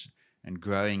challenge and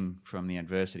growing from the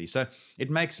adversity. So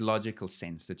it makes logical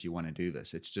sense that you want to do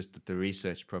this. It's just that the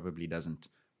research probably doesn't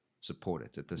support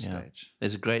it at this stage.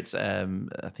 There's a great, I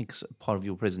think part of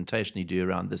your presentation you do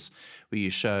around this, where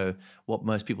you show what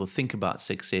most people think about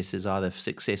success is either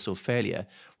success or failure.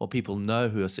 What people know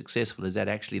who are successful is that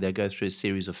actually they go through a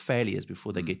series of failures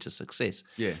before they get to success.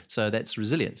 Yeah. So that's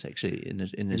resilience actually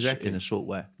in a short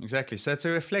way. Exactly. So it's a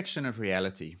reflection of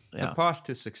reality. Yeah. The path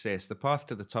to success, the path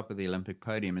to the top of the Olympic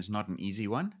podium is not an easy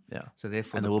one. Yeah. So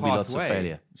therefore and there the will be lots of pathway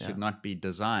failure. should not be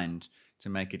designed to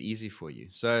make it easy for you.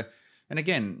 So, and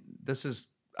again, this is,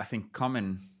 I think,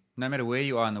 common. No matter where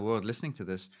you are in the world listening to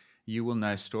this, you will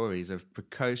know stories of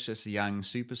precocious young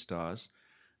superstars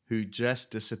who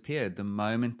just disappeared the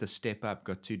moment the step up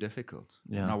got too difficult.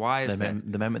 Yeah. Now, why is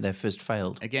that? The moment they first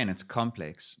failed. Again, it's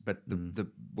complex, but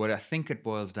what I think it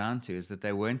boils down to is that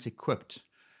they weren't equipped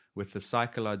with the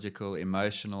psychological,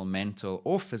 emotional, mental,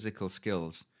 or physical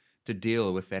skills to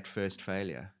deal with that first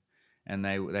failure. And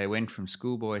they went from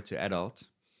schoolboy to adult,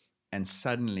 and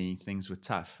suddenly things were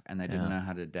tough and they didn't know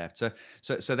how to adapt.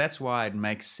 So that's why it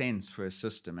makes sense for a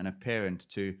system and a parent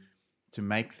to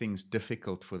make things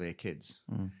difficult for their kids.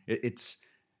 It's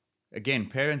again,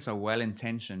 parents are well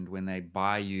intentioned when they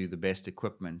buy you the best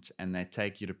equipment and they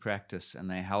take you to practice and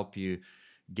they help you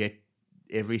get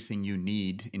everything you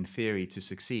need in theory to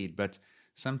succeed. But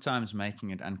sometimes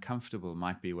making it uncomfortable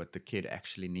might be what the kid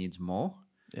actually needs more.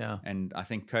 Yeah. And I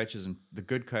think coaches and the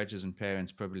good coaches and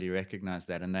parents probably recognize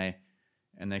that, and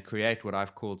they create what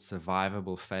I've called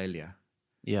survivable failure.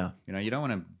 Yeah. You know, you don't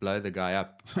want to blow the guy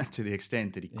up to the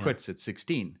extent that he quits at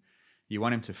 16. You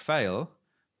want him to fail,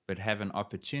 but have an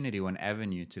opportunity or an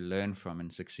avenue to learn from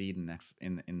and succeed in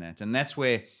that. And that's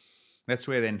where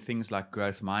then things like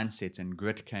growth mindset and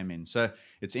grit came in. So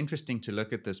it's interesting to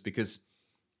look at this because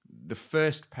the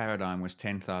first paradigm was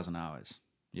 10,000 hours.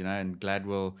 You know, and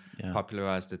Gladwell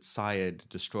popularized it. Syed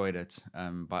destroyed it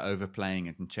by overplaying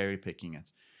it and cherry picking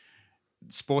it.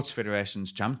 Sports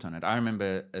federations jumped on it. I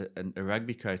remember a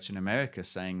rugby coach in America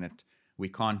saying that we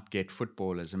can't get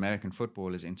American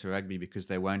footballers into rugby because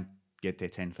they won't get their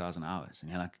 10,000 hours.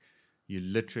 And you're like, you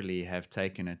literally have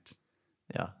taken it.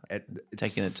 Yeah,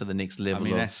 taking it to the next level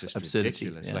of that's just absurdity.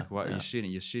 Ridiculous. Yeah, like what you're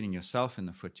shooting yourself in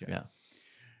the foot here. Yeah.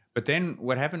 But then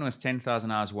what happened was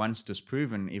 10,000 hours, once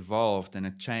disproven, evolved and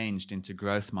it changed into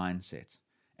growth mindset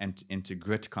and into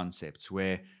grit concepts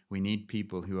where we need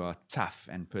people who are tough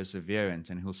and perseverant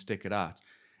and who'll stick it out.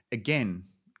 Again,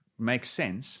 makes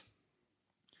sense,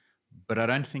 but I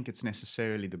don't think it's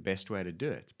necessarily the best way to do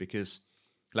it because,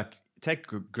 like, take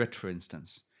grit, for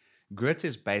instance. Grit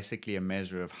is basically a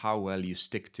measure of how well you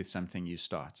stick to something you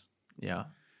start. Yeah.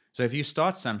 So if you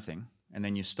start something and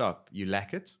then you stop, you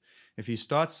lack it. If you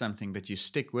start something but you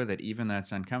stick with it, even though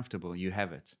it's uncomfortable, you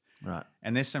have it. Right.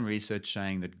 And there's some research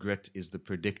showing that grit is the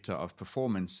predictor of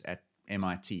performance at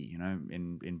MIT, you know,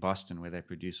 in Boston, where they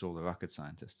produce all the rocket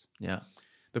scientists. Yeah.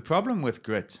 The problem with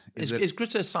grit is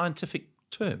grit a scientific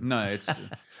term? No, it's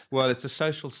it's a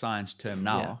social science term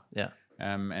now. Yeah.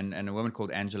 And a woman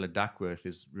called Angela Duckworth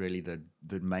is really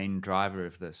the main driver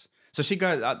of this. So she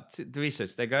goes to the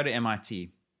research. They go to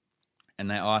MIT and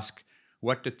they ask,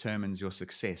 what determines your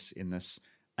success in this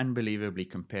unbelievably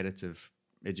competitive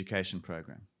education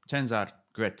program? Turns out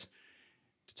grit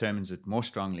determines it more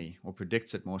strongly or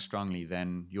predicts it more strongly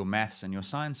than your maths and your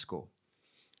science score.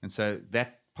 And so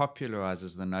that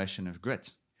popularizes the notion of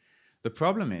grit. The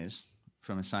problem is,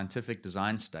 from a scientific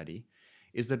design study,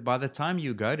 is that by the time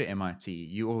you go to MIT,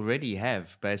 you already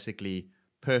have basically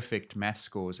perfect math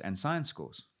scores and science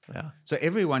scores. Yeah. So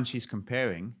everyone she's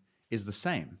comparing is the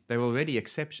same. They're already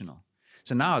exceptional.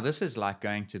 So now this is like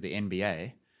going to the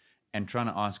NBA and trying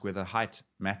to ask whether height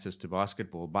matters to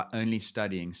basketball by only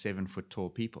studying 7-foot tall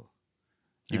people.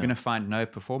 You're going to find no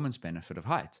performance benefit of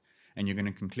height. And you're going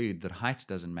to conclude that height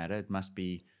doesn't matter. It must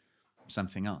be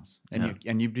something else.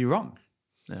 And you'd be wrong.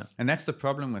 Yeah. And that's the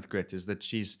problem with grit, is that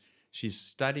she's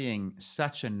studying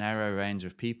such a narrow range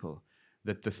of people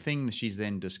that the thing that she's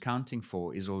then discounting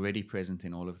for is already present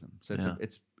in all of them. So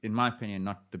it's in my opinion,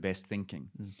 not the best thinking.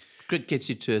 Grit gets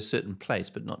you to a certain place,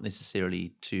 but not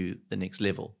necessarily to the next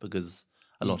level because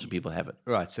a lot of people have it.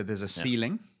 Right. So there's a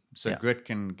ceiling. So grit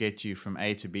can get you from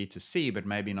A to B to C, but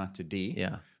maybe not to D.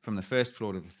 Yeah. From the first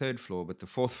floor to the third floor, but the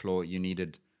fourth floor you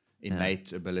needed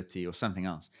innate ability or something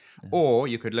else. Yeah. Or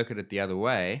you could look at it the other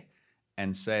way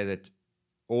and say that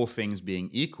all things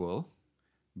being equal,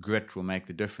 grit will make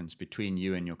the difference between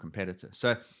you and your competitor.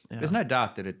 So there's no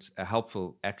doubt that it's a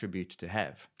helpful attribute to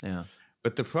have. Yeah.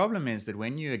 But the problem is that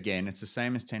when you, again, it's the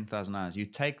same as 10,000 hours. You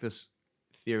take this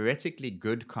theoretically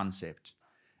good concept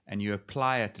and you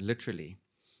apply it literally.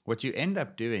 What you end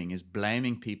up doing is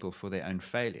blaming people for their own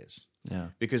failures. Yeah.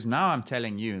 Because now I'm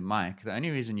telling you, Mike, the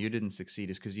only reason you didn't succeed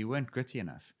is because you weren't gritty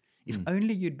enough. If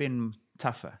only you'd been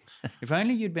tougher. If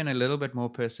only you'd been a little bit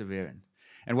more perseverant.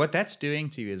 And what that's doing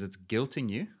to you is it's guilting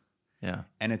you. Yeah.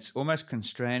 And it's almost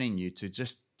constraining you to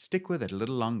just stick with it a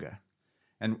little longer.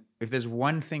 And if there's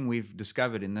one thing we've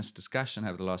discovered in this discussion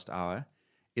over the last hour,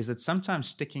 is that sometimes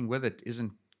sticking with it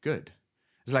isn't good.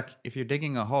 It's like if you're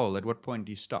digging a hole, at what point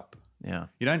do you stop? Yeah.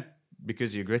 You don't,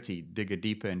 because you're gritty, dig a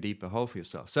deeper and deeper hole for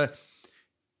yourself. So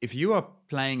if you are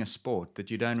playing a sport that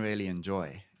you don't really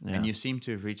enjoy and you seem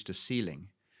to have reached a ceiling,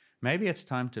 maybe it's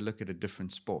time to look at a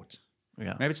different sport.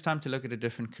 Yeah. Maybe it's time to look at a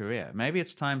different career. Maybe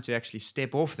it's time to actually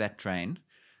step off that train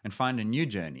and find a new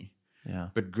journey. Yeah.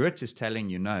 But grit is telling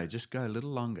you, no, just go a little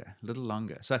longer, a little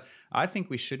longer. So I think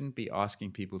we shouldn't be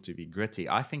asking people to be gritty.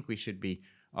 I think we should be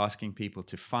asking people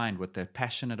to find what they're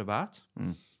passionate about,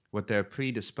 what they're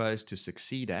predisposed to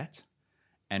succeed at,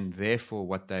 and therefore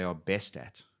what they are best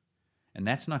at. And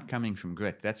that's not coming from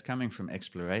grit. That's coming from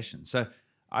exploration. So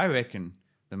I reckon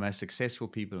the most successful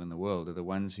people in the world are the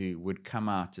ones who would come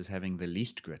out as having the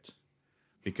least grit,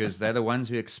 because they're the ones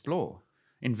who explore.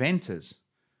 Inventors.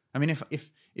 I mean,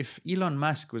 if Elon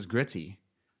Musk was gritty,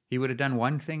 he would have done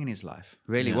one thing in his life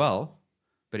really well,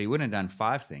 but he wouldn't have done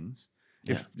 5 things.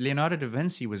 If Leonardo da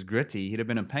Vinci was gritty, he'd have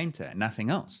been a painter and nothing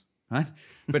else, right?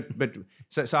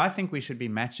 So I think we should be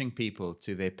matching people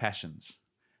to their passions,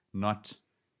 not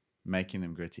making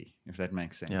them gritty, if that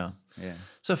makes sense. Yeah.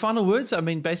 So final words, I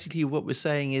mean, basically what we're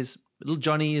saying is little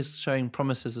Johnny is showing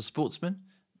promise as a sportsman.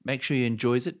 Make sure he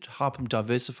enjoys it. Help him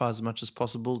diversify as much as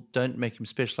possible. Don't make him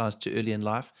specialize too early in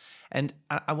life. And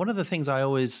one of the things I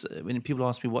always, when people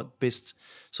ask me what best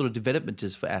sort of development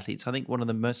is for athletes, I think one of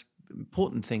the most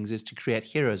important things is to create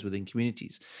heroes within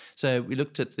communities. So we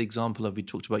looked at the example of, we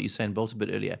talked about Usain Bolt a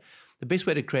bit earlier. The best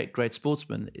way to create great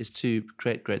sportsmen is to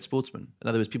create great sportsmen. In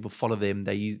other words, people follow them.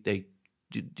 They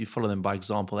follow them by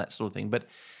example, that sort of thing. But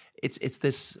it's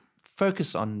this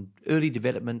focus on early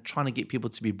development, trying to get people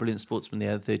to be brilliant sportsmen when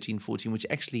they are 13, 14, which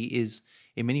actually is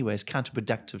in many ways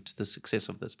counterproductive to the success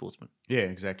of the sportsman. Yeah,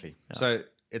 exactly. Yeah. So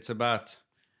it's about,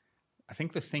 I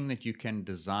think the thing that you can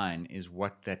design is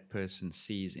what that person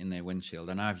sees in their windshield.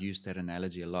 And I've used that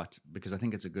analogy a lot because I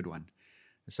think it's a good one.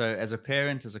 So as a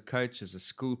parent, as a coach, as a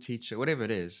school teacher, whatever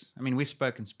it is, I mean, we've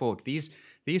spoken sport. These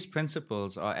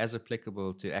principles are as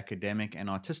applicable to academic and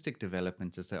artistic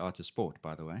development as they are to sport,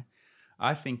 by the way.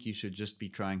 I think you should just be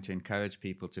trying to encourage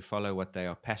people to follow what they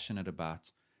are passionate about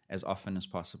as often as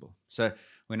possible. So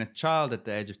when a child at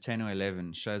the age of 10 or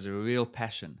 11 shows a real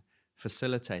passion,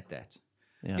 facilitate that.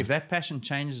 Yeah. If that passion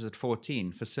changes at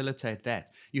 14, facilitate that.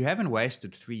 You haven't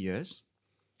wasted 3 years.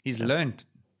 He's learned.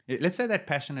 Let's say that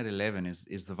passion at 11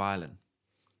 is the violin.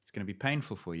 It's going to be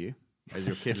painful for you as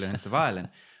your kid learns the violin.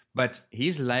 But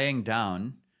he's laying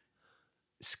down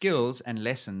skills and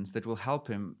lessons that will help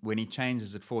him when he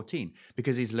changes at 14,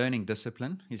 because he's learning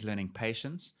discipline, he's learning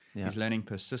patience, he's learning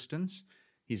persistence,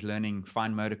 he's learning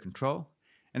fine motor control.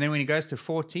 And then when he goes to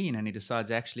 14 and he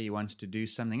decides actually he wants to do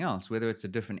something else, whether it's a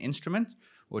different instrument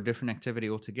or a different activity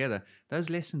altogether, those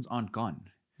lessons aren't gone.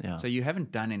 Yeah. So you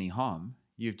haven't done any harm.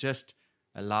 You've just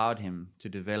allowed him to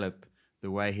develop the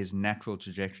way his natural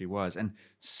trajectory was. And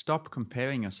stop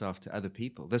comparing yourself to other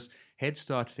people. This Head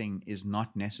Start thing is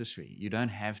not necessary. You don't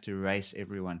have to race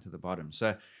everyone to the bottom.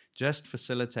 So just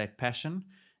facilitate passion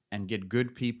and get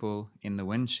good people in the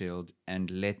windshield and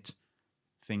let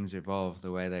things evolve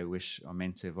the way they wish are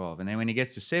meant to evolve. And then when he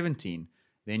gets to 17,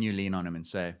 then you lean on him and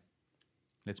say,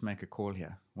 let's make a call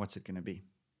here. What's it going to be?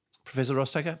 Professor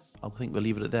Ross Tucker, I think we'll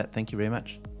leave it at that. Thank you very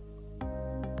much.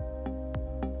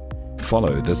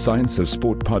 Follow the Science of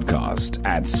Sport podcast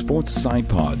at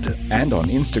SportsSciPod and on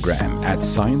Instagram at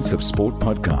Science of Sport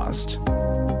Podcast.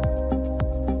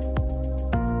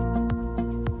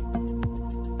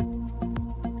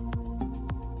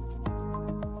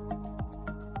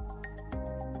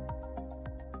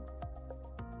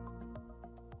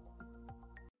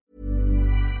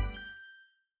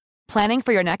 Planning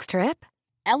for your next trip?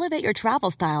 Elevate your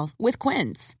travel style with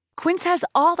Quince. Quince has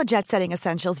all the jet-setting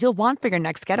essentials you'll want for your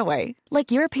next getaway,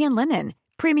 like European linen,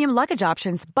 premium luggage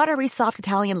options, buttery soft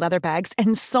Italian leather bags,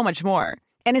 and so much more.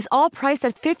 And is all priced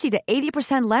at 50 to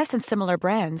 80% less than similar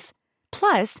brands.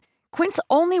 Plus, Quince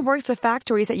only works with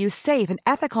factories that use safe and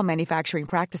ethical manufacturing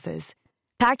practices.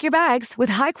 Pack your bags with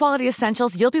high-quality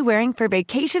essentials you'll be wearing for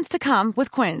vacations to come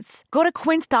with Quince. Go to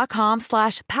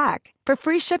quince.com/pack for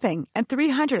free shipping and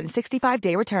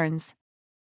 365-day returns.